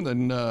money, and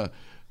then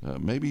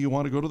maybe you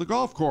want to go to the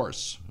golf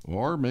course,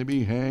 or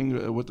maybe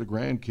hang with the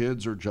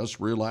grandkids, or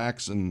just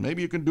relax, and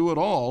maybe you can do it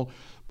all,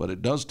 but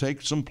it does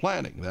take some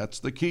planning. That's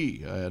the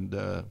key.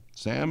 And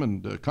Sam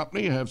and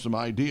company have some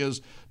ideas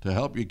to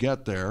help you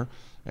get there.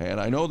 And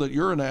I know that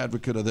you're an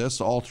advocate of this,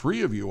 all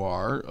three of you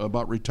are,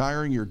 about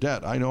retiring your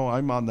debt. I know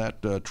I'm on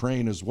that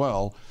train as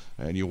well,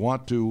 and you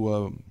want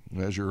to,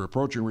 as you're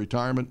approaching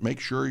retirement, make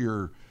sure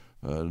you're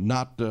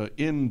not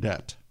in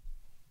debt.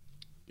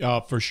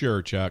 For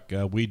sure, Chuck.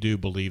 We do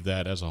believe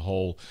that as a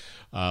whole.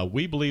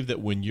 We believe that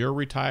when you're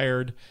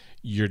retired,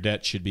 your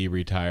debt should be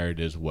retired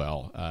as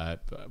well.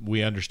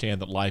 We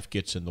understand that life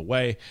gets in the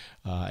way,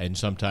 and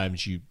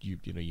sometimes you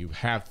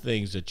have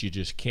things that you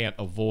just can't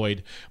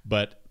avoid.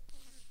 But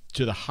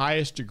to the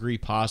highest degree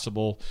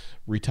possible,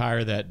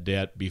 retire that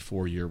debt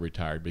before you're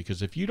retired.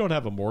 Because if you don't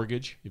have a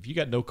mortgage, if you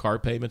got no car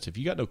payments, if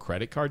you got no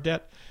credit card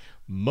debt,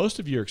 most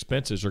of your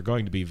expenses are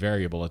going to be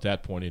variable at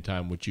that point in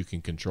time, which you can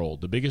control.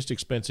 The biggest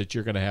expense that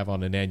you're going to have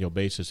on an annual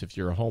basis if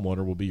you're a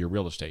homeowner will be your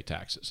real estate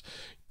taxes.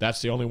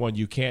 That's the only one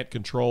you can't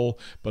control,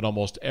 but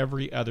almost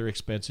every other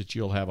expense that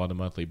you'll have on a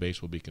monthly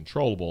basis will be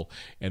controllable.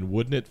 And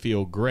wouldn't it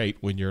feel great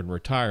when you're in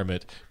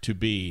retirement to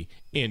be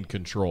in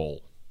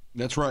control?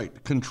 That's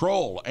right.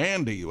 Control,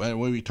 Andy. And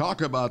when we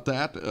talk about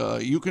that,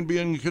 you can be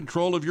in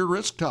control of your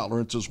risk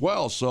tolerance as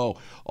well. So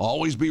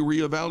always be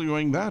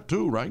reevaluating that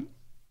too, right?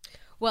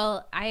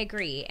 Well, I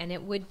agree. And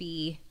it would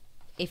be,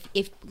 if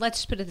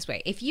let's put it this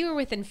way, if you were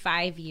within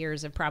 5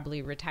 years of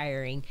probably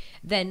retiring,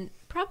 then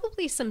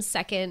probably some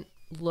second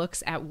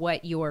looks at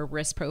what your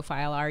risk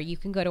profile are. You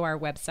can go to our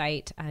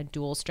website,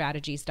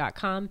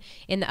 dualstrategies.com.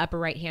 In the upper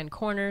right-hand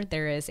corner,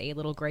 there is a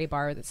little gray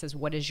bar that says,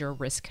 what is your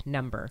risk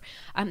number?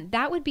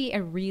 That would be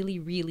a really,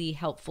 really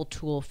helpful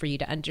tool for you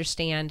to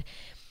understand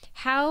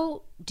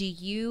how do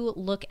you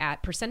look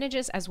at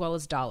percentages as well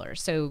as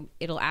dollars. So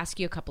it'll ask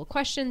you a couple of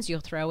questions. You'll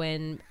throw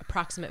in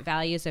approximate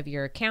values of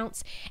your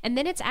accounts, and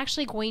then it's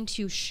actually going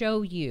to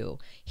show you,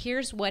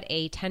 here's what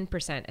a 10%,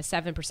 a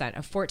 7%,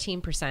 a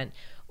 14%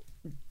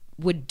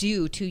 would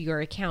do to your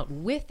account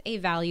with a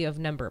value of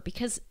number.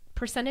 Because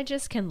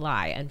percentages can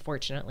lie,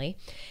 unfortunately.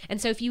 And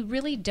so if you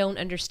really don't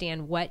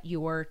understand what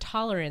your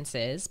tolerance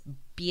is,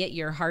 be it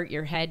your heart,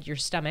 your head, your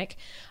stomach,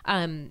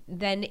 then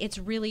it's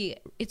really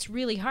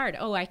hard.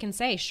 Oh, I can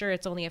say, sure,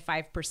 it's only a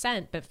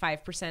 5%, but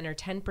 5% or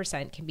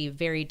 10% can be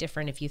very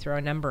different if you throw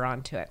a number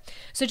onto it.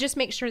 So just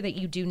make sure that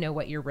you do know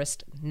what your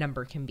risk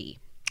number can be.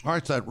 All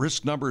right, that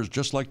risk number is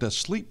just like the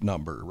sleep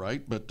number,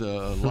 right? But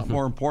a lot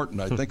more important,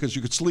 I think, because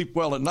you could sleep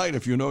well at night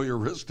if you know your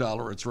risk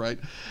tolerance, right?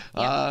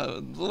 Yeah.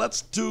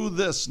 Let's do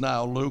this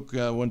now, Luke.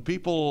 When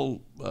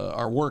people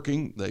are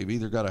working, they've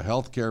either got a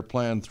health care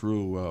plan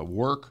through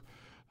work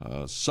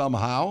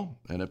somehow,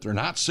 and if they're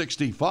not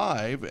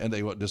 65 and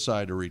they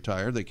decide to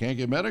retire, they can't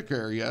get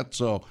Medicare yet.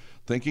 So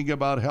thinking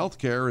about health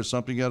care is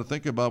something you got to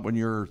think about when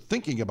you're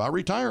thinking about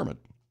retirement.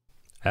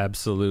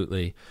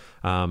 Absolutely.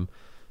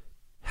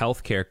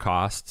 Healthcare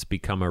costs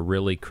become a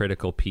really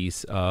critical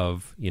piece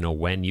of,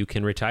 when you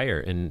can retire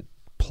and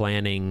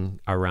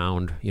planning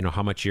around,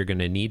 how much you're going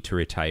to need to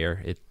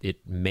retire. It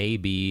may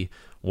be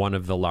one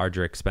of the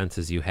larger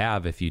expenses you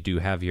have if you do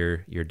have your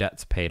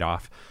debts paid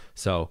off.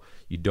 So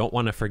you don't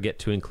want to forget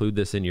to include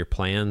this in your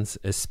plans,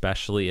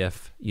 especially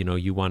if,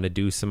 you want to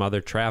do some other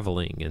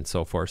traveling and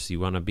so forth. So you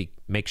want to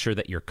make sure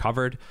that you're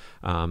covered.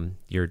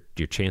 Your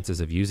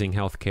chances of using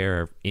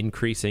healthcare are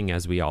increasing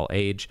as we all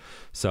age.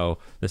 So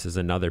this is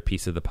another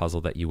piece of the puzzle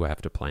that you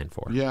have to plan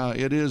for. Yeah,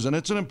 it is. And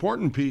it's an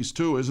important piece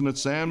too, isn't it,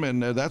 Sam?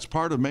 And that's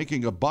part of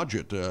making a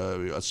budget,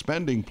 a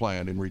spending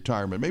plan in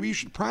retirement. Maybe you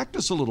should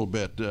practice a little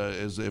bit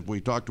as if we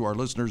talk to our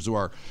listeners who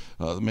are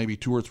maybe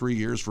 2 or 3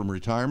 years from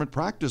retirement,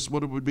 practice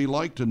what it would be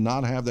like to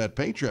not have that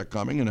paycheck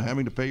coming and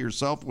having to pay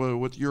yourself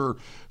with your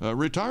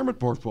retirement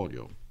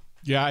portfolio.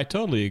 Yeah, I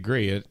totally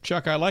agree.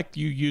 Chuck, I like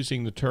you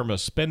using the term a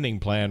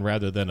spending plan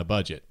rather than a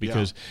budget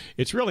because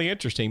it's really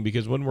interesting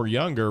because when we're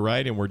younger,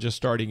 right, and we're just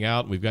starting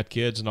out and we've got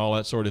kids and all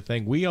that sort of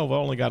thing, we have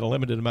only got a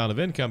limited amount of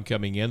income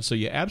coming in, so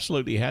you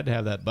absolutely had to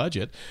have that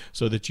budget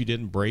so that you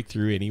didn't break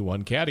through any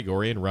one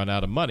category and run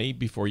out of money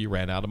before you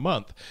ran out of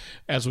month.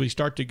 As we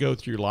start to go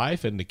through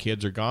life and the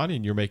kids are gone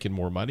and you're making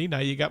more money, now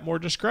you got more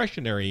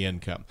discretionary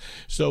income.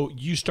 So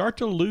you start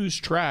to lose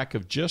track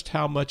of just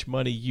how much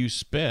money you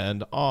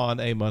spend on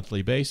a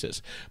monthly basis.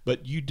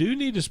 But you do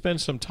need to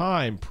spend some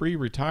time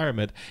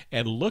pre-retirement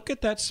and look at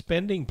that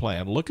spending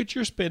plan. Look at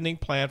your spending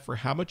plan for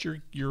how much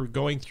you're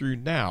going through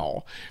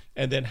now,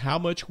 and then how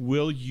much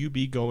will you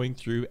be going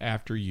through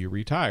after you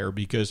retire.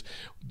 Because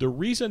the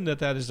reason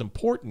that is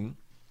important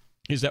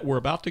is that we're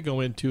about to go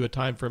into a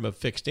time frame of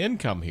fixed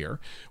income here,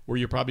 where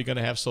you're probably going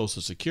to have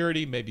Social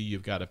Security, maybe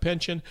you've got a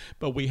pension,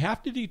 but we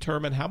have to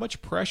determine how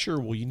much pressure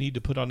will you need to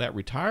put on that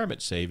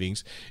retirement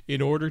savings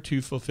in order to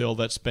fulfill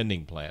that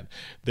spending plan.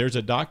 There's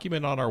a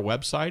document on our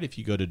website. If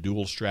you go to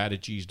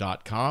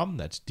duellstrategies.com,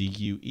 that's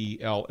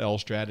DUELL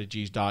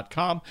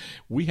strategies.com,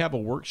 we have a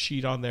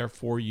worksheet on there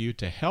for you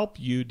to help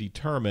you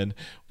determine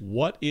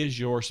what is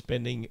your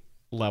spending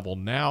level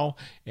now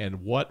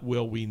and what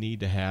will we need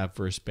to have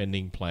for a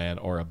spending plan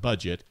or a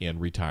budget in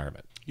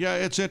retirement. Yeah,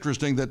 it's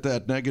interesting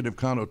that negative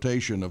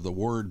connotation of the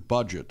word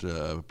budget.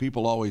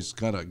 People always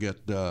kind of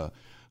get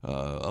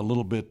a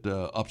little bit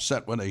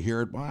upset when they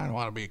hear it. Well, I don't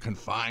want to be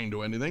confined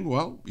to anything.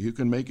 Well, you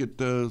can make it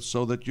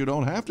so that you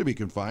don't have to be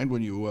confined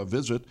when you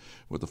visit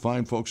with the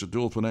fine folks at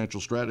Duell Financial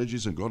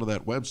Strategies and go to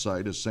that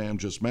website, as Sam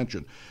just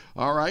mentioned.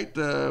 All right,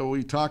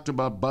 we talked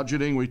about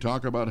budgeting. We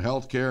talked about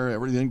health care,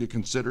 everything to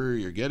consider.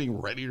 You're getting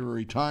ready to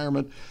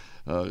retirement.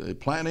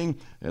 Planning.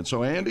 And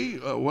so, Andy,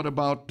 what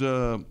about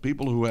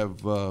people who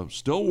have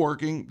still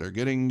working? They're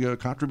getting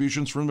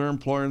contributions from their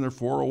employer in their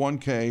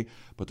 401k,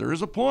 but there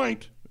is a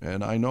point,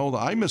 and I know that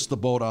I missed the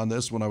boat on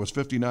this when I was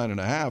 59 and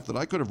a half, that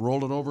I could have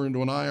rolled it over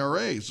into an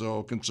IRA.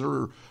 So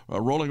consider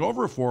rolling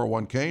over a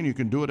 401k, and you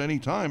can do it any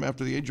time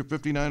after the age of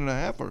 59 and a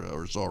half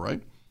or so,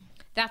 right?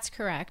 That's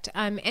correct.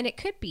 And it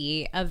could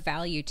be of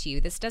value to you.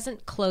 This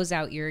doesn't close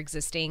out your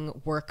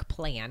existing work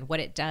plan.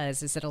 What it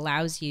does is it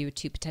allows you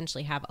to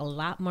potentially have a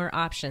lot more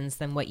options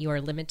than what you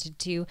are limited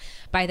to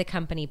by the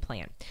company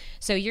plan.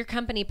 So your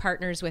company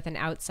partners with an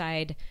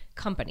outside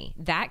company.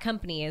 That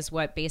company is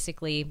what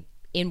basically,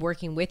 in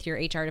working with your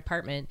HR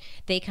department,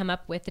 they come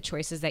up with the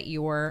choices that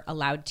you're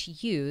allowed to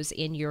use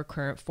in your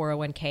current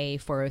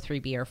 401k,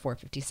 403b, or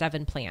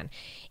 457 plan.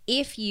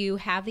 If you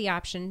have the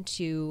option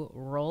to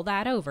roll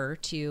that over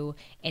to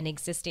an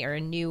existing or a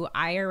new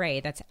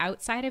IRA that's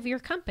outside of your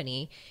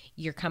company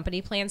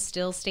plan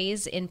still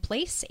stays in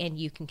place and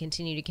you can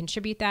continue to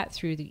contribute that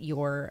through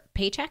your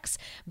paychecks.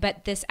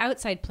 But this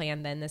outside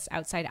plan, then this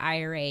outside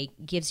IRA,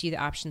 gives you the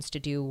options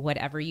to do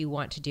whatever you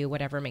want to do,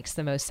 whatever makes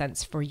the most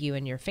sense for you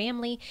and your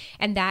family.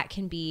 And that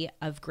can be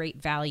of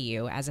great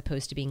value as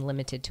opposed to being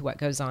limited to what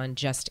goes on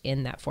just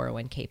in that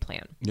 401k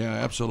plan. Yeah,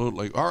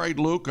 absolutely. All right,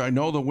 Luke, I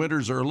know the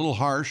winters are a little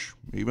harsh,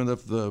 even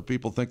if the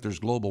people think there's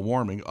global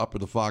warming up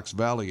in the Fox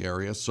Valley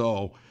area.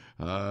 So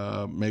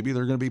maybe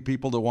there are going to be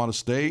people that want to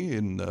stay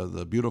in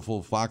the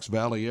beautiful Fox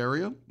Valley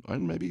area,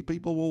 and maybe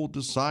people will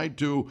decide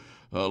to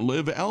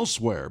live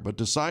elsewhere. But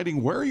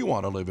deciding where you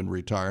want to live in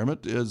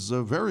retirement is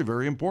very,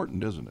 very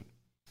important, isn't it?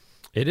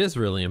 It is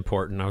really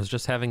important. I was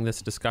just having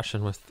this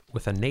discussion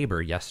with a neighbor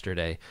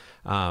yesterday.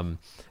 And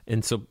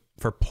so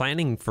for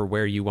planning for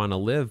where you want to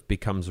live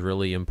becomes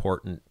really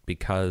important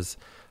because,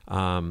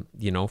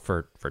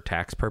 for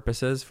tax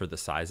purposes, for the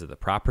size of the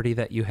property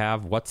that you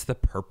have, what's the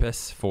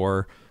purpose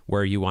for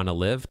where you want to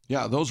live?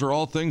 Yeah, those are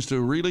all things to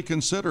really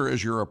consider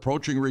as you're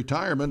approaching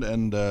retirement.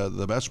 And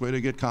the best way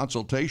to get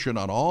consultation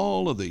on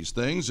all of these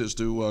things is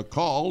to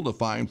call the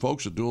fine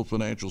folks at Dual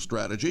Financial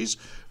Strategies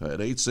at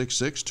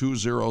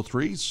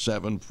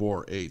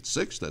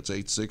 866-203-7486. That's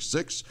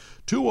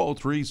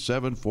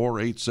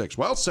 866-203-7486.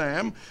 Well,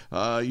 Sam,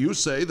 you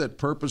say that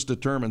purpose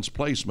determines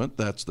placement.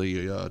 That's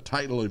the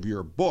title of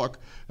your book.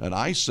 And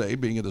I say,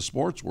 being in the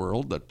sports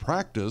world, that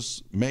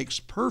practice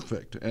makes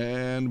perfect.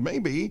 And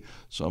maybe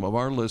some of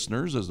our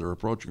listeners, as they're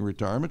approaching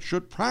retirement,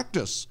 should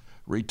practice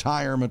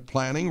retirement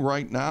planning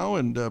right now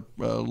and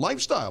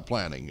lifestyle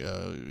planning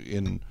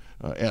in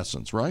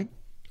essence, right?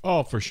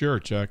 Oh, for sure,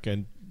 Chuck.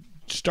 And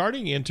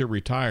starting into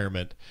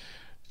retirement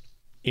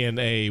in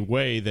a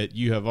way that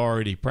you have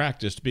already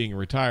practiced being in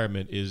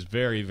retirement is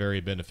very, very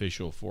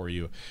beneficial for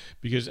you.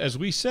 Because as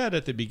we said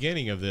at the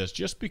beginning of this,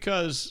 just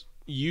because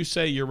you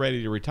say you're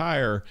ready to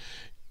retire,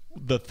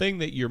 the thing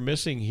that you're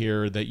missing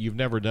here that you've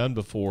never done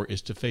before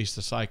is to face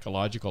the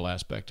psychological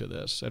aspect of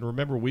this. And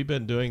remember, we've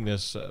been doing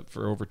this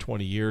for over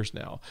 20 years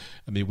now.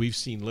 I mean, we've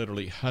seen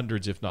literally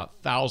hundreds, if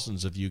not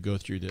thousands of you go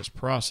through this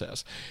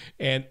process.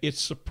 And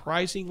it's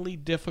surprisingly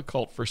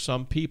difficult for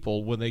some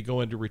people when they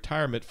go into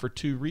retirement for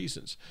two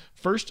reasons.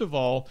 First of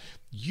all,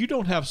 you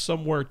don't have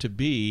somewhere to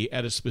be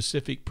at a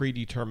specific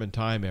predetermined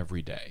time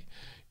every day.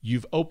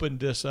 You've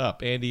opened this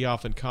up. Andy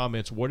often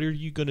comments, what are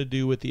you going to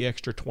do with the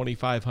extra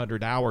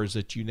 2,500 hours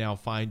that you now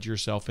find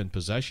yourself in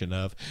possession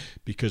of?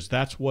 Because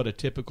that's what a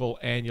typical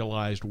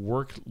annualized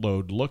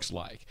workload looks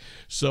like.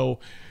 So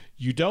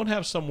you don't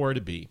have somewhere to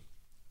be.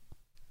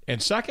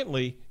 And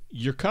secondly,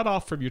 you're cut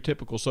off from your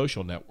typical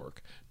social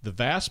network. The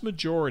vast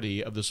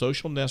majority of the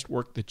social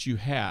network that you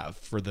have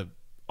for the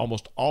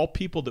almost all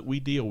people that we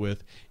deal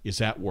with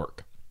is at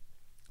work.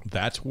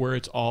 That's where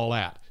it's all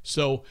at.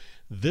 So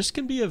this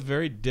can be a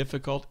very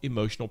difficult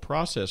emotional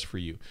process for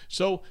you.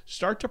 So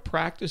start to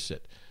practice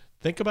it.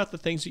 Think about the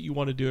things that you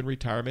want to do in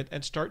retirement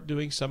and start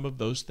doing some of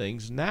those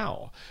things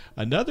now.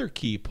 Another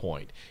key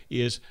point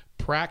is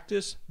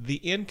practice the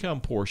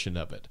income portion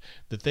of it.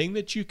 The thing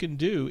that you can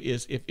do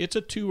is if it's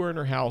a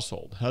two-earner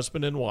household,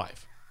 husband and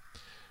wife,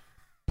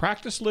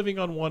 practice living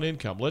on one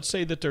income. Let's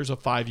say that there's a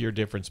 5-year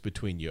difference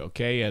between you,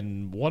 okay?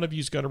 And one of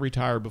you is going to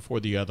retire before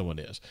the other one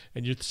is.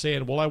 And you're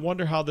saying, well, I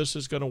wonder how this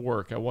is going to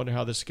work. I wonder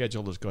how this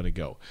schedule is going to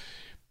go.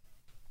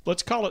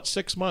 Let's call it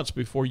 6 months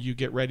before you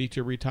get ready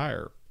to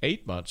retire.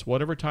 8 months,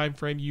 whatever time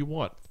frame you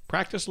want.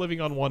 Practice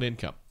living on one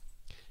income.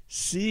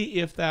 See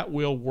if that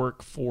will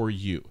work for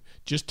you.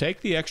 Just take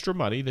the extra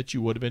money that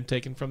you would have been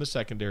taking from the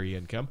secondary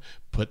income,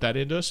 put that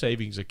into a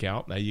savings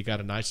account. Now you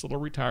got a nice little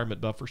retirement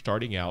buffer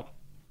starting out.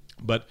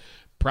 But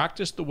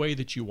practice the way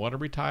that you want to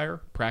retire.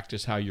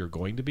 Practice how you're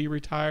going to be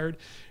retired.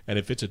 And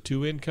if it's a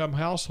two-income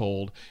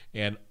household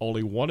and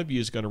only one of you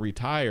is going to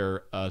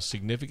retire a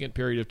significant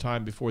period of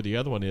time before the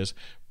other one is,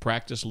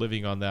 practice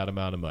living on that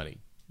amount of money.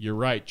 You're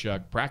right,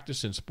 Chuck.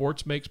 Practice in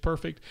sports makes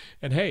perfect.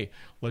 And hey,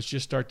 let's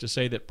just start to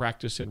say that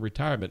practice in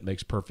retirement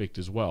makes perfect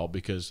as well,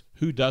 because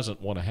who doesn't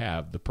want to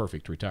have the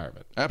perfect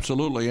retirement?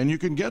 Absolutely. And you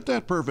can get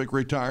that perfect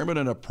retirement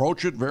and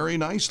approach it very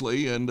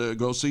nicely and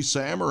go see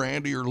Sam or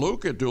Andy or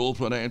Luke at Dual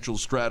Financial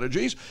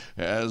Strategies,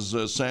 as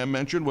Sam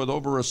mentioned, with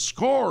over a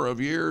score of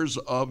years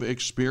of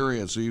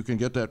experience. So you can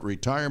get that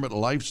retirement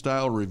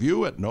lifestyle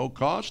review at no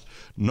cost,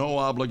 no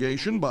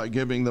obligation, by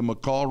giving them a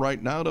call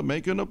right now to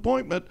make an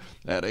appointment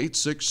at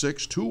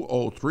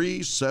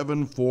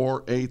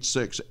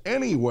 866-203-7486.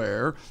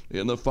 Anywhere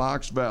in the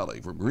Fox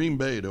Valley, from Green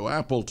Bay to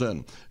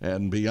Appleton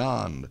and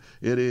beyond.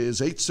 It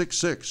is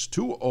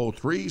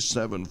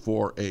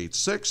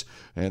 866-203-7486,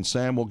 and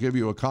Sam will give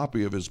you a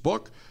copy of his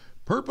book,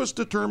 Purpose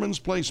Determines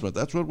Placement.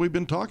 That's what we've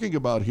been talking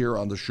about here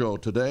on the show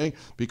today,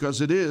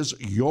 because it is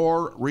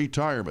your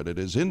retirement. It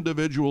is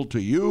individual to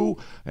you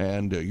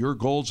and your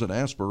goals and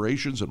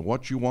aspirations and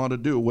what you want to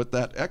do with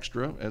that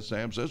extra, as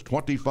Sam says,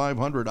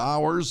 2,500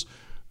 hours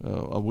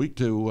a week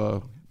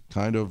to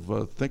kind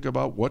of think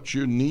about what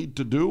you need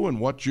to do and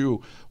what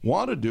you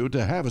want to do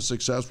to have a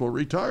successful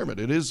retirement.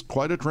 It is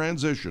quite a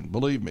transition,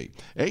 believe me.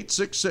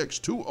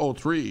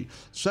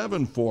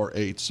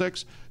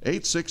 866-203-7486,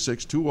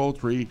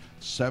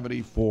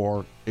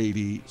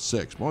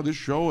 866-203-7486. Boy, this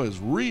show has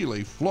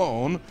really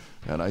flown,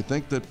 and I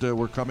think that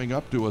we're coming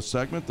up to a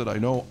segment that I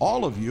know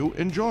all of you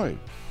enjoy.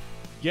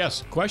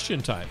 Yes,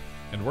 question time.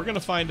 And we're going to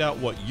find out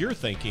what you're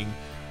thinking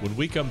when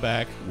we come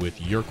back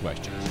with your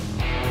questions.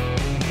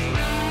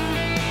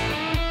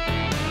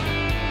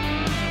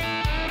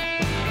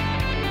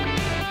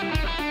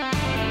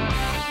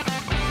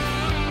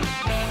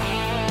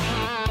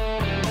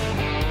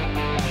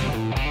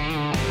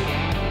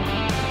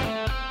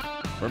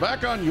 We're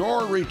back on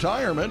Your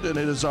Retirement, and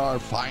it is our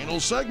final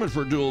segment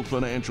for Dual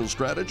Financial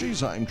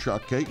Strategies. I'm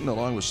Chuck Caton,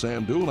 along with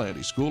Sam Duell,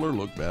 Andy Schooler,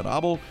 Luke Van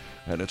Abel,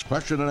 and it's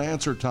question and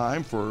answer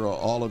time for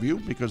all of you,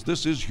 because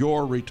this is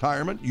your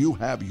retirement. You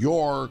have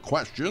your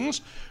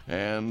questions,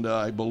 and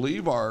I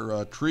believe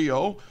our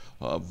trio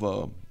of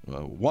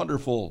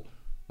wonderful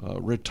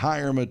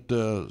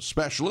retirement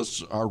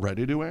specialists are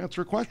ready to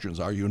answer questions.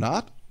 Are you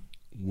not?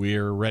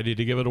 We're ready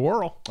to give it a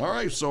whirl. All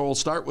right, so we'll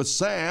start with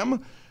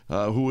Sam,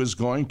 who is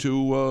going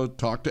to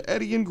talk to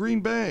Eddie in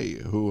Green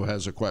Bay, who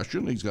has a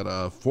question. He's got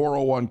a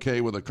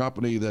 401k with a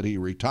company that he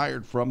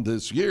retired from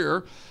this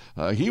year.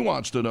 He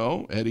wants to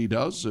know, Eddie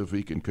does, if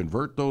he can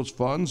convert those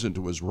funds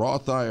into his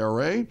Roth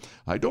IRA.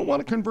 I don't want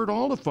to convert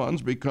all the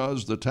funds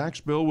because the tax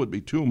bill would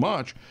be too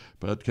much,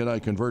 but can I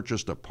convert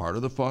just a part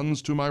of the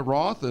funds to my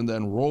Roth and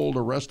then roll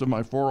the rest of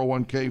my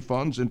 401k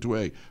funds into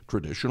a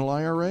traditional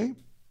IRA?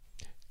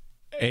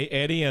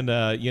 Eddie, and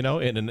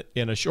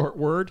in a short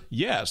word,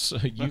 yes,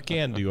 you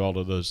can do all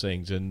of those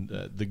things. And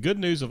the good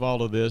news of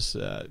all of this,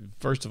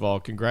 first of all,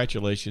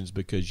 congratulations,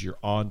 because you're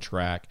on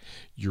track.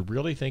 You're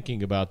really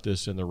thinking about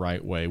this in the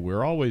right way.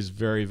 We're always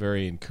very,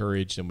 very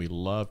encouraged, and we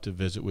love to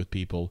visit with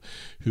people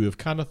who have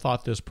kind of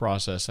thought this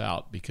process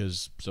out,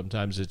 because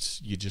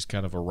sometimes you just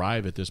kind of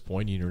arrive at this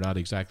point and you're not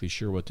exactly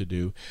sure what to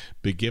do.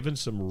 But given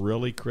some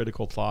really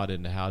critical thought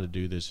into how to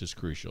do this is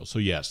crucial. So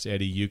yes,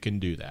 Eddie, you can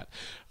do that.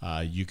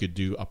 You could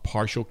do a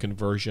partial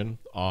conversion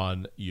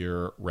on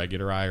your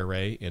regular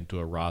IRA into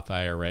a Roth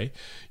IRA.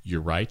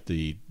 You're right.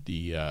 The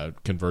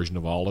conversion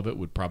of all of it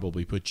would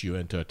probably put you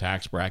into a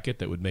tax bracket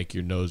that would make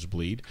your nose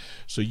bleed.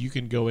 So you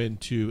can go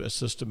into a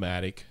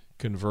systematic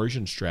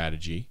conversion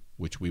strategy,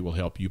 which we will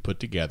help you put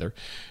together,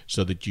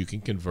 so that you can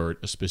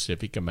convert a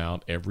specific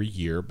amount every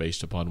year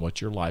based upon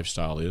what your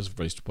lifestyle is,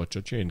 based upon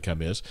what your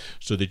income is,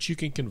 so that you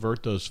can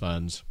convert those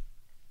funds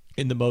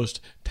in the most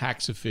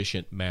tax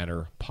efficient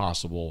manner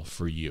possible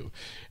for you.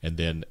 And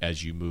then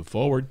as you move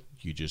forward,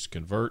 you just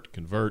convert.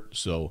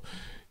 So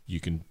you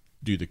can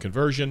do the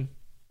conversion,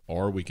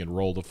 or we can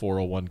roll the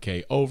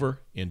 401k over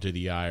into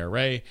the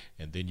IRA,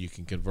 and then you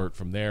can convert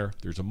from there.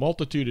 There's a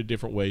multitude of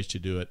different ways to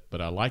do it,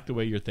 but I like the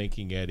way you're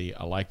thinking, Eddie.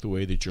 I like the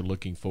way that you're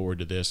looking forward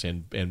to this.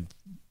 And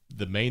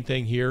the main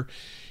thing here,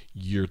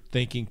 you're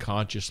thinking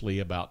consciously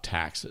about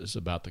taxes,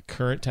 about the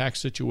current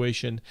tax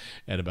situation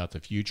and about the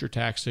future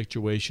tax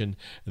situation.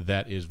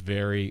 That is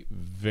very,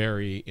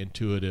 very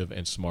intuitive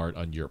and smart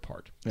on your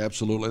part.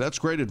 Absolutely. That's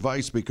great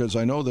advice, because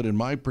I know that in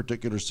my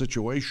particular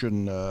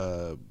situation,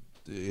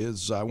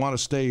 I want to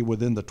stay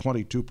within the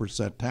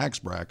 22% tax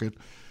bracket,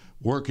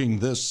 working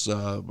this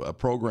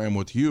program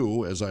with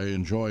you, as I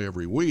enjoy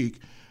every week,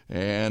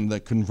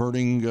 and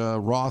converting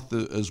Roth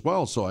as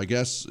well. So I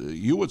guess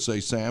you would say,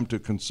 Sam, to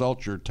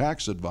consult your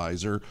tax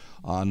advisor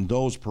on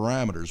those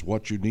parameters,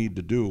 what you need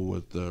to do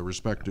with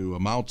respect to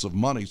amounts of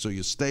money, so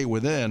you stay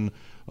within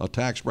a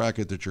tax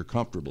bracket that you're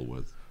comfortable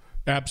with.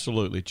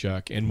 Absolutely,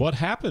 Chuck. And what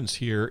happens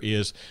here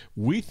is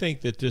we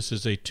think that this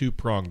is a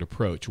two-pronged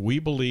approach. We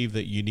believe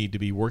that you need to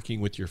be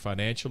working with your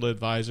financial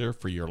advisor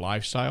for your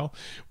lifestyle.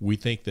 We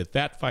think that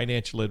that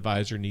financial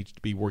advisor needs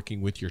to be working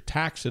with your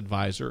tax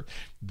advisor.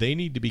 They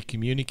need to be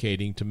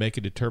communicating to make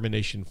a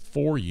determination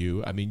for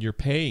you. I mean, you're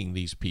paying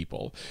these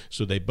people,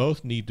 so they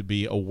both need to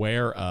be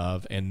aware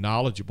of and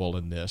knowledgeable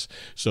in this.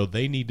 So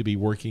they need to be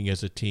working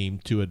as a team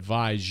to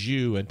advise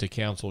you and to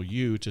counsel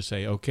you to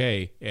say,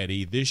 okay,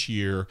 Eddie, this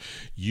year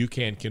you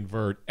can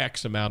convert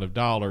X amount of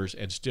dollars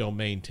and still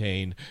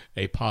maintain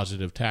a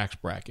positive tax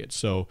bracket.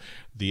 So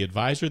the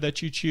advisor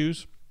that you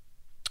choose,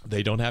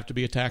 they don't have to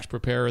be a tax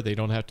preparer, they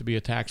don't have to be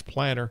a tax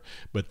planner,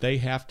 but they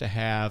have to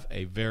have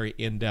a very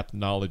in-depth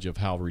knowledge of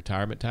how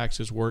retirement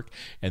taxes work,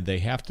 and they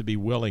have to be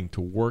willing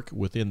to work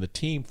within the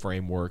team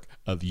framework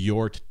of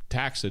your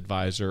tax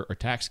advisor or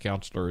tax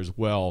counselor as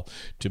well,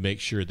 to make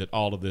sure that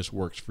all of this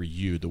works for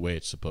you the way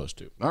it's supposed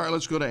to. All right,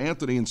 let's go to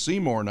Anthony in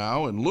Seymour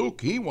now. And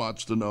Luke, he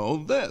wants to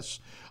know this.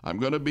 I'm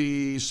going to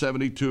be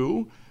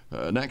 72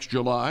 next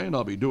July, and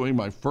I'll be doing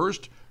my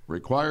first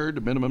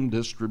required minimum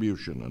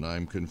distribution, and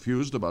I'm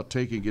confused about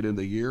taking it in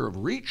the year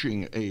of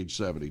reaching age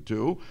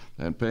 72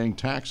 and paying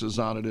taxes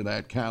on it in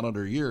that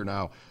calendar year.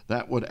 Now,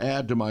 that would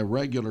add to my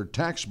regular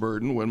tax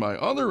burden when my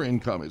other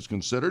income is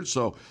considered.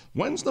 So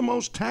when's the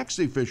most tax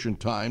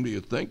efficient time, do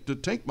you think, to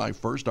take my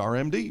first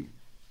RMD?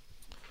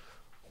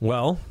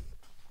 Well,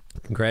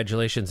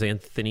 congratulations,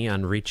 Anthony,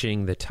 on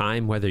reaching the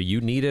time, whether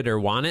you need it or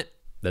want it,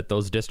 that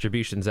those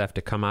distributions have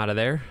to come out of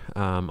there.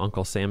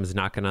 Uncle Sam is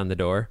knocking on the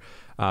door.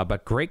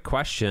 But great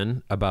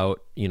question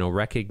about,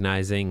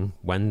 recognizing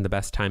when the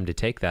best time to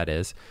take that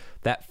is.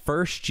 That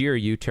first year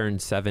you turn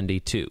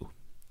 72,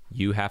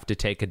 you have to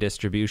take a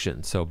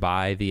distribution. So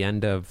by the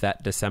end of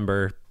that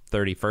December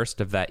 31st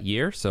of that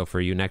year, so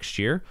for you next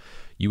year,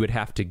 you would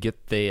have to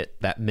get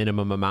that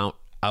minimum amount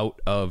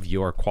out of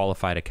your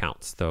qualified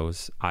accounts,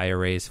 those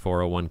IRAs,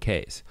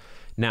 401ks.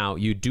 Now,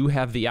 you do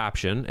have the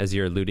option, as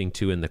you're alluding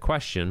to in the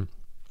question,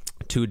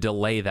 to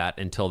delay that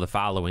until the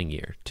following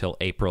year, till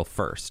April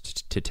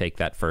 1st, to take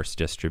that first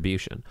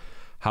distribution.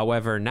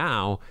 However,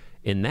 now,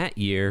 in that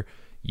year,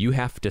 you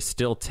have to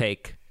still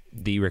take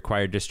the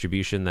required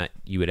distribution that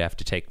you would have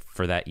to take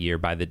for that year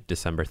by the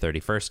December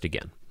 31st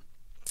again.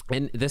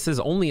 And this is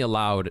only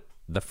allowed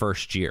the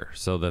first year.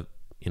 So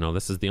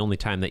this is the only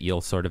time that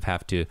you'll sort of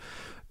have to,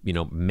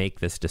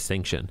 make this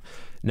distinction.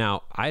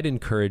 Now, I'd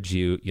encourage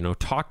you,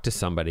 talk to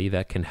somebody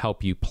that can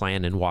help you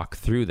plan and walk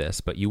through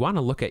this, but you want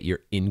to look at your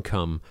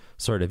income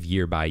sort of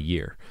year by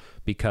year,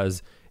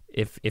 because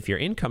if your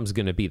income's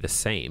going to be the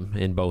same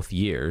in both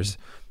years,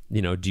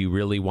 do you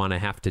really want to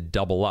have to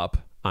double up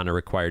on a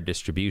required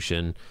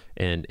distribution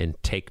and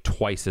take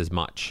twice as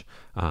much?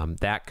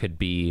 That could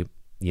be,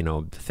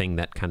 the thing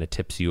that kind of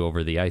tips you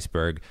over the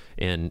iceberg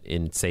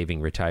in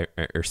saving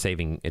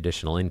saving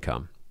additional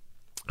income.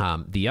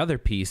 The other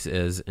piece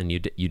is, and you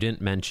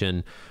didn't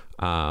mention,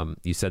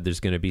 you said there's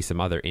going to be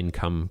some other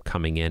income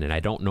coming in, and I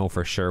don't know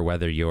for sure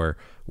whether you're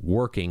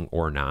working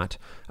or not.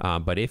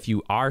 But if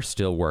you are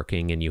still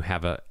working and you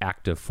have an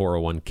active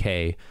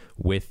 401k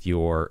with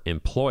your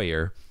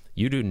employer,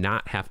 you do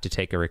not have to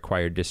take a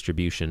required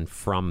distribution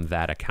from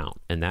that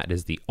account. And that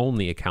is the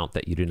only account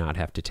that you do not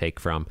have to take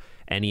from.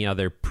 Any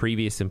other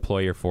previous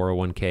employer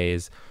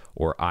 401ks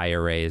or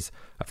IRAs,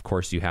 of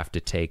course, you have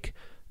to take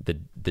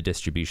the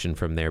distribution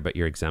from there, but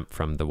you're exempt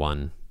from the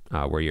one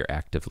where you're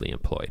actively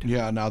employed.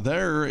 Yeah, now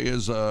there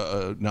is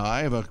now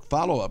I have a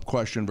follow-up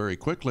question very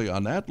quickly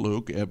on that,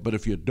 Luke, but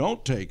if you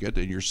don't take it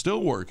and you're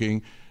still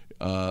working,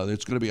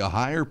 it's going to be a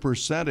higher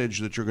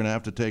percentage that you're going to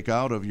have to take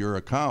out of your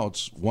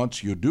accounts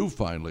once you do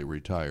finally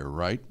retire,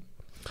 right?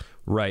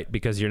 Right,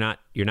 because you're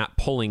not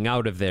pulling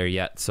out of there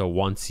yet. So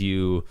once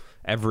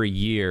every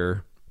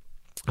year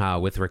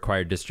with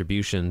required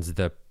distributions,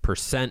 the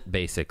percent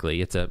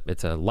basically, it's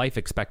a life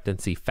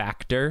expectancy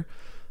factor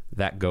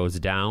that goes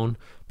down,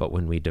 but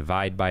when we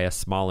divide by a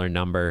smaller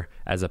number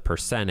as a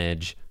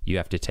percentage, you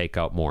have to take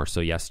out more. So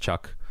yes,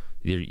 Chuck,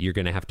 you're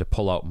going to have to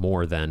pull out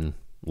more than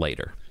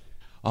later.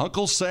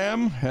 Uncle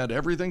Sam had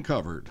everything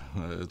covered.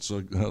 It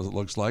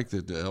looks like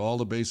that all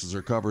the bases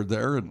are covered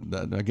there.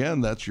 And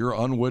again, that's your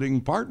unwitting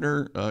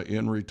partner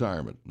in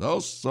retirement.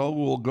 So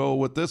we'll go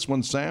with this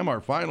one, Sam. Our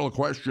final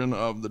question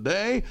of the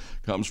day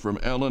comes from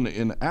Ellen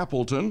in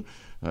Appleton.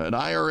 An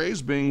IRA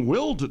is being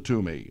willed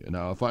to me.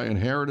 Now, if I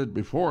inherited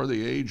before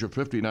the age of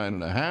 59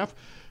 and a half,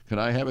 can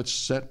I have it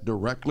set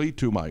directly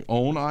to my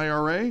own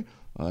IRA?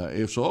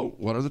 If so,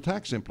 what are the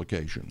tax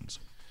implications?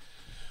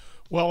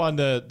 Well, on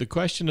the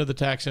question of the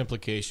tax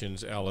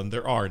implications, Ellen,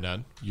 there are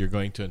none. You're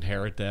going to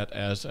inherit that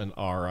as an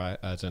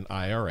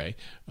IRA,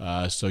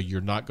 so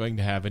you're not going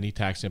to have any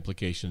tax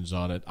implications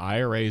on it.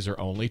 IRAs are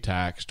only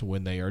taxed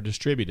when they are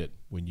distributed,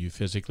 when you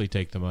physically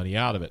take the money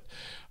out of it.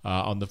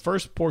 On the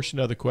first portion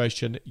of the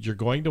question, you're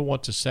going to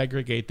want to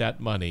segregate that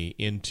money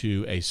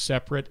into a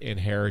separate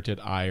inherited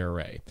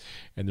IRA.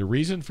 And the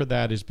reason for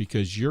that is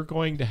because you're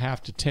going to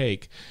have to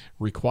take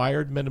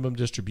required minimum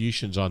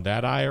distributions on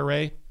that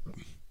IRA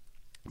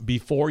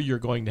before you're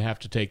going to have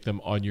to take them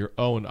on your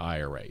own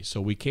IRA. So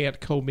we can't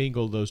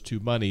commingle those two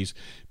monies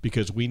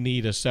because we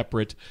need a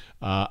separate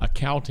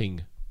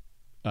accounting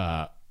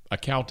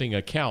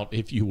account,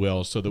 if you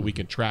will, so that we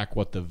can track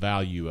what the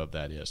value of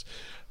that is.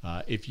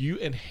 If you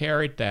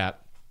inherit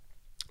that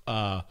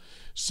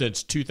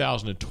since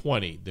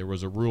 2020, there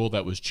was a rule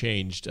that was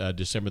changed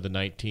December the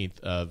 19th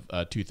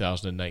of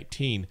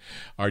 2019,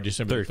 or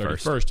December the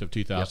 31st of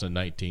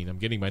 2019. Yep. I'm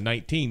getting my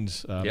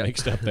 19s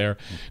mixed up there.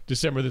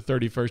 December the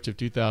 31st of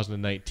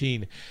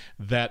 2019,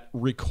 that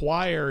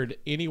required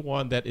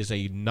anyone that is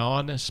a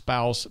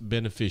non-spouse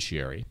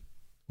beneficiary,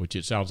 which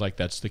it sounds like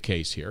that's the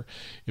case here.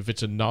 If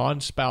it's a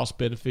non-spouse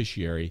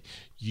beneficiary,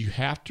 you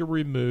have to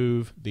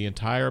remove the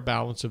entire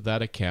balance of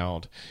that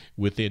account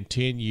within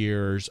 10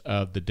 years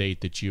of the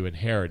date that you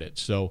inherit it.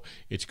 So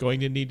it's going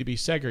to need to be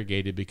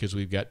segregated because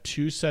we've got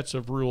two sets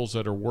of rules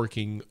that are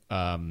working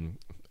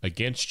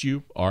against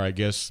you, or I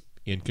guess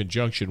in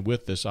conjunction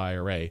with this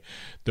IRA.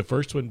 The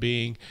first one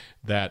being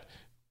that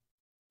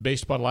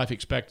based upon life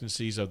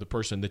expectancies of the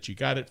person that you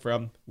got it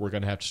from, we're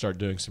going to have to start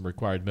doing some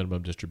required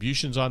minimum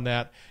distributions on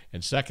that.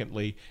 And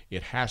secondly,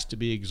 it has to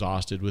be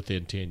exhausted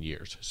within 10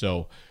 years.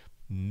 So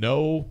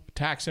no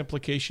tax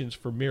implications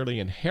for merely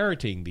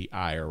inheriting the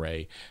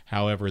IRA.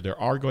 However, there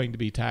are going to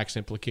be tax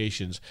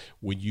implications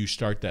when you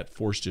start that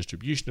forced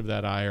distribution of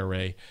that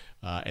IRA.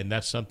 And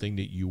that's something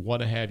that you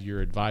want to have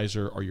your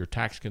advisor or your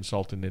tax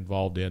consultant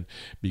involved in,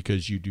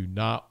 because you do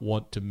not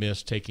want to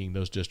miss taking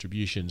those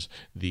distributions.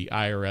 The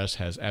IRS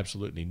has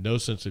absolutely no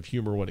sense of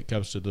humor when it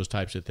comes to those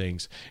types of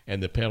things,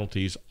 and the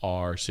penalties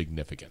are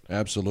significant.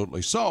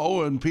 Absolutely.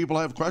 So, and people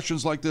have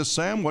questions like this,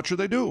 Sam, what should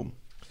they do?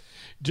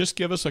 Just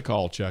give us a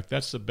call, Chuck.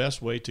 That's the best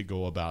way to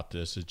go about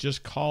this, is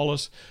just call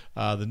us.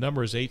 The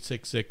number is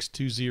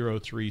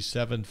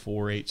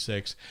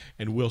 866-203-7486,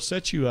 and we'll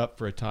set you up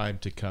for a time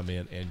to come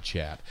in and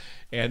chat.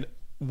 And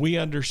we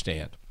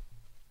understand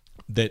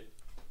that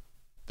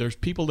there's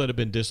people that have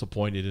been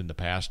disappointed in the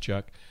past,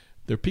 Chuck,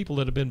 They're people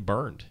that have been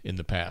burned in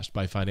the past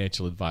by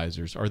financial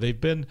advisors, or they've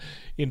been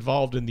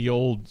involved in the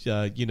old,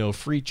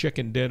 free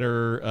chicken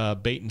dinner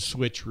bait and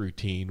switch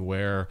routine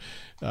where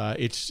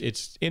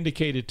it's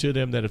indicated to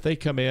them that if they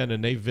come in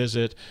and they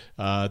visit,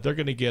 they're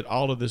going to get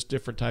all of this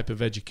different type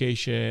of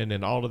education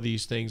and all of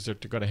these things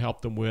that they're going to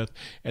help them with.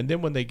 And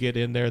then when they get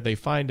in there, they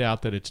find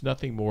out that it's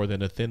nothing more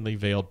than a thinly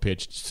veiled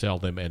pitch to sell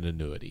them an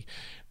annuity.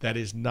 That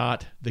is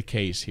not the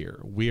case here.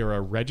 We are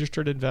a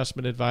registered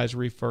investment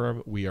advisory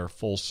firm. We are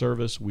full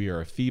service. We are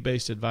a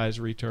fee-based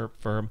advisory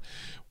firm.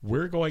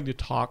 We're going to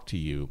talk to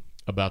you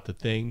about the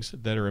things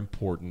that are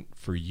important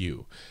for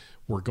you.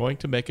 We're going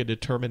to make a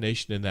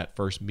determination in that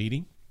first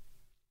meeting.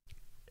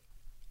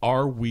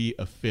 Are we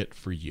a fit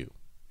for you?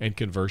 And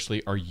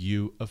conversely, are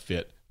you a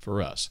fit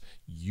for us?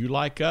 You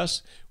like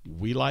us,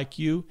 we like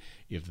you.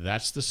 If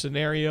that's the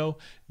scenario,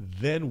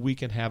 then we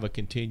can have a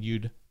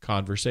continued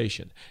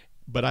conversation.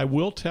 But I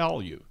will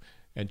tell you,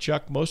 and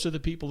Chuck, most of the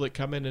people that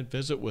come in and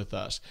visit with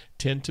us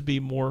tend to be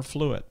more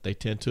affluent. They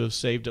tend to have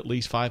saved at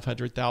least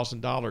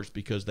 $500,000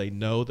 because they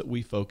know that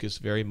we focus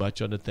very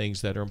much on the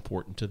things that are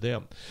important to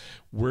them.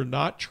 We're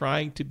not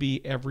trying to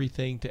be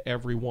everything to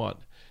everyone.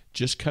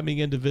 Just coming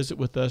in to visit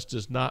with us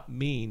does not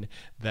mean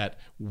that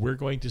we're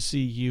going to see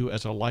you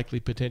as a likely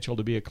potential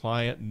to be a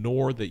client,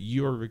 nor that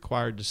you are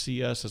required to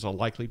see us as a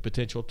likely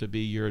potential to be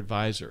your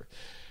advisor.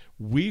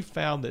 We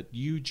found that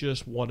you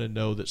just want to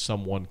know that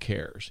someone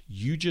cares.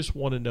 You just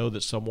want to know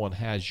that someone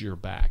has your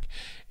back.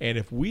 And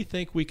if we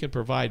think we can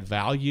provide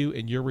value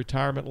in your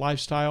retirement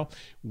lifestyle,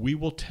 we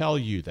will tell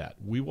you that.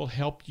 We will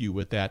help you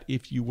with that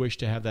if you wish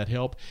to have that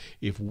help.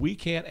 If we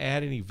can't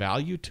add any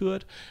value to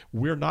it,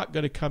 we're not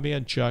going to come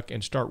in, Chuck,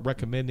 and start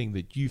recommending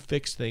that you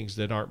fix things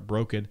that aren't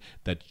broken.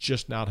 That's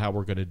just not how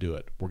we're going to do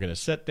it. We're going to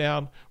sit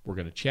down, we're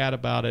going to chat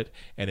about it,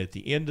 and at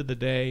the end of the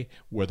day,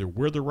 whether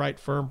we're the right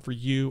firm for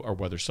you or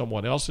whether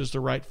someone else is the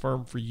right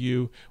firm for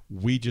you,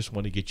 we just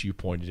want to get you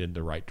pointed in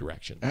the right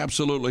direction.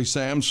 Absolutely,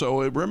 Sam.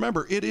 So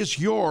remember, it is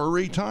your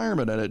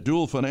retirement, and at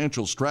Dual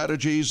Financial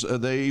Strategies,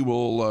 they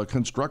will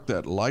construct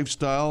that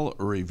lifestyle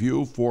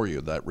review for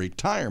you, that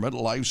retirement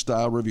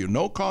lifestyle review.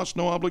 No cost,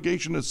 no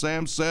obligation, as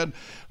Sam said.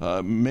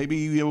 Maybe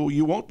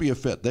you won't be a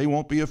fit. They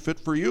won't be a fit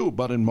for you,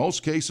 but in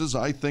most cases,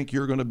 I think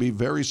you're going to be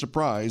very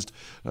surprised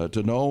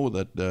to know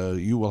that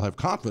you will have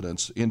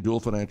confidence in Dual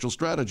Financial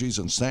Strategies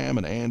and Sam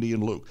and Andy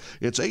and Luke.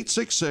 It's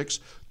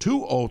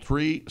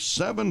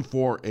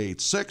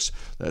 866-203-7486.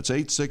 That's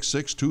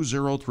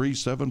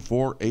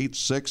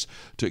 866-203-7486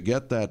 to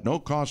get that no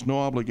cost, no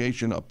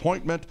obligation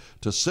appointment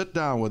to sit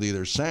down with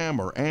either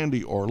Sam or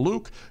Andy or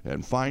Luke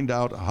and find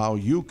out how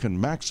you can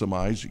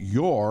maximize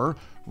your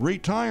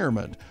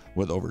retirement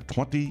with over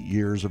 20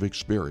 years of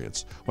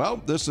experience.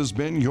 Well, this has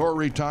been Your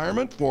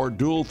Retirement for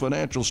Dual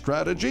Financial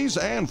Strategies,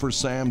 and for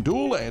Sam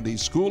Duell, Andy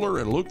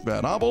Schooler, and Luke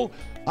Van Abel,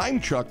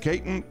 I'm Chuck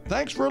Caton.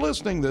 Thanks for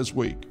listening this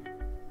week.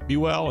 Be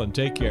well and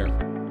take care.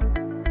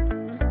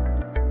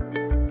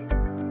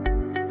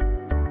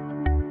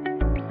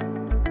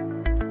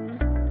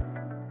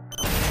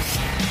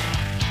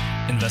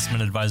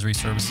 Investment advisory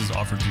services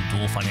offered through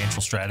Dual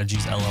Financial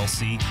Strategies,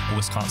 LLC, a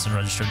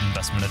Wisconsin-registered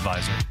investment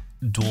advisor.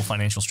 Dual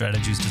Financial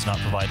Strategies does not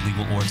provide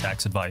legal or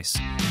tax advice.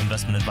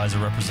 Investment advisor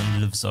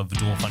representatives of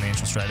Dual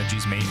Financial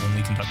Strategies may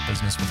only conduct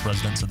business with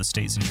residents of the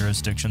states and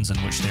jurisdictions in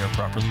which they are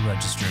properly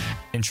registered.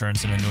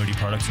 Insurance and annuity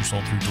products are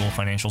sold through Dual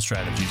Financial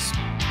Strategies.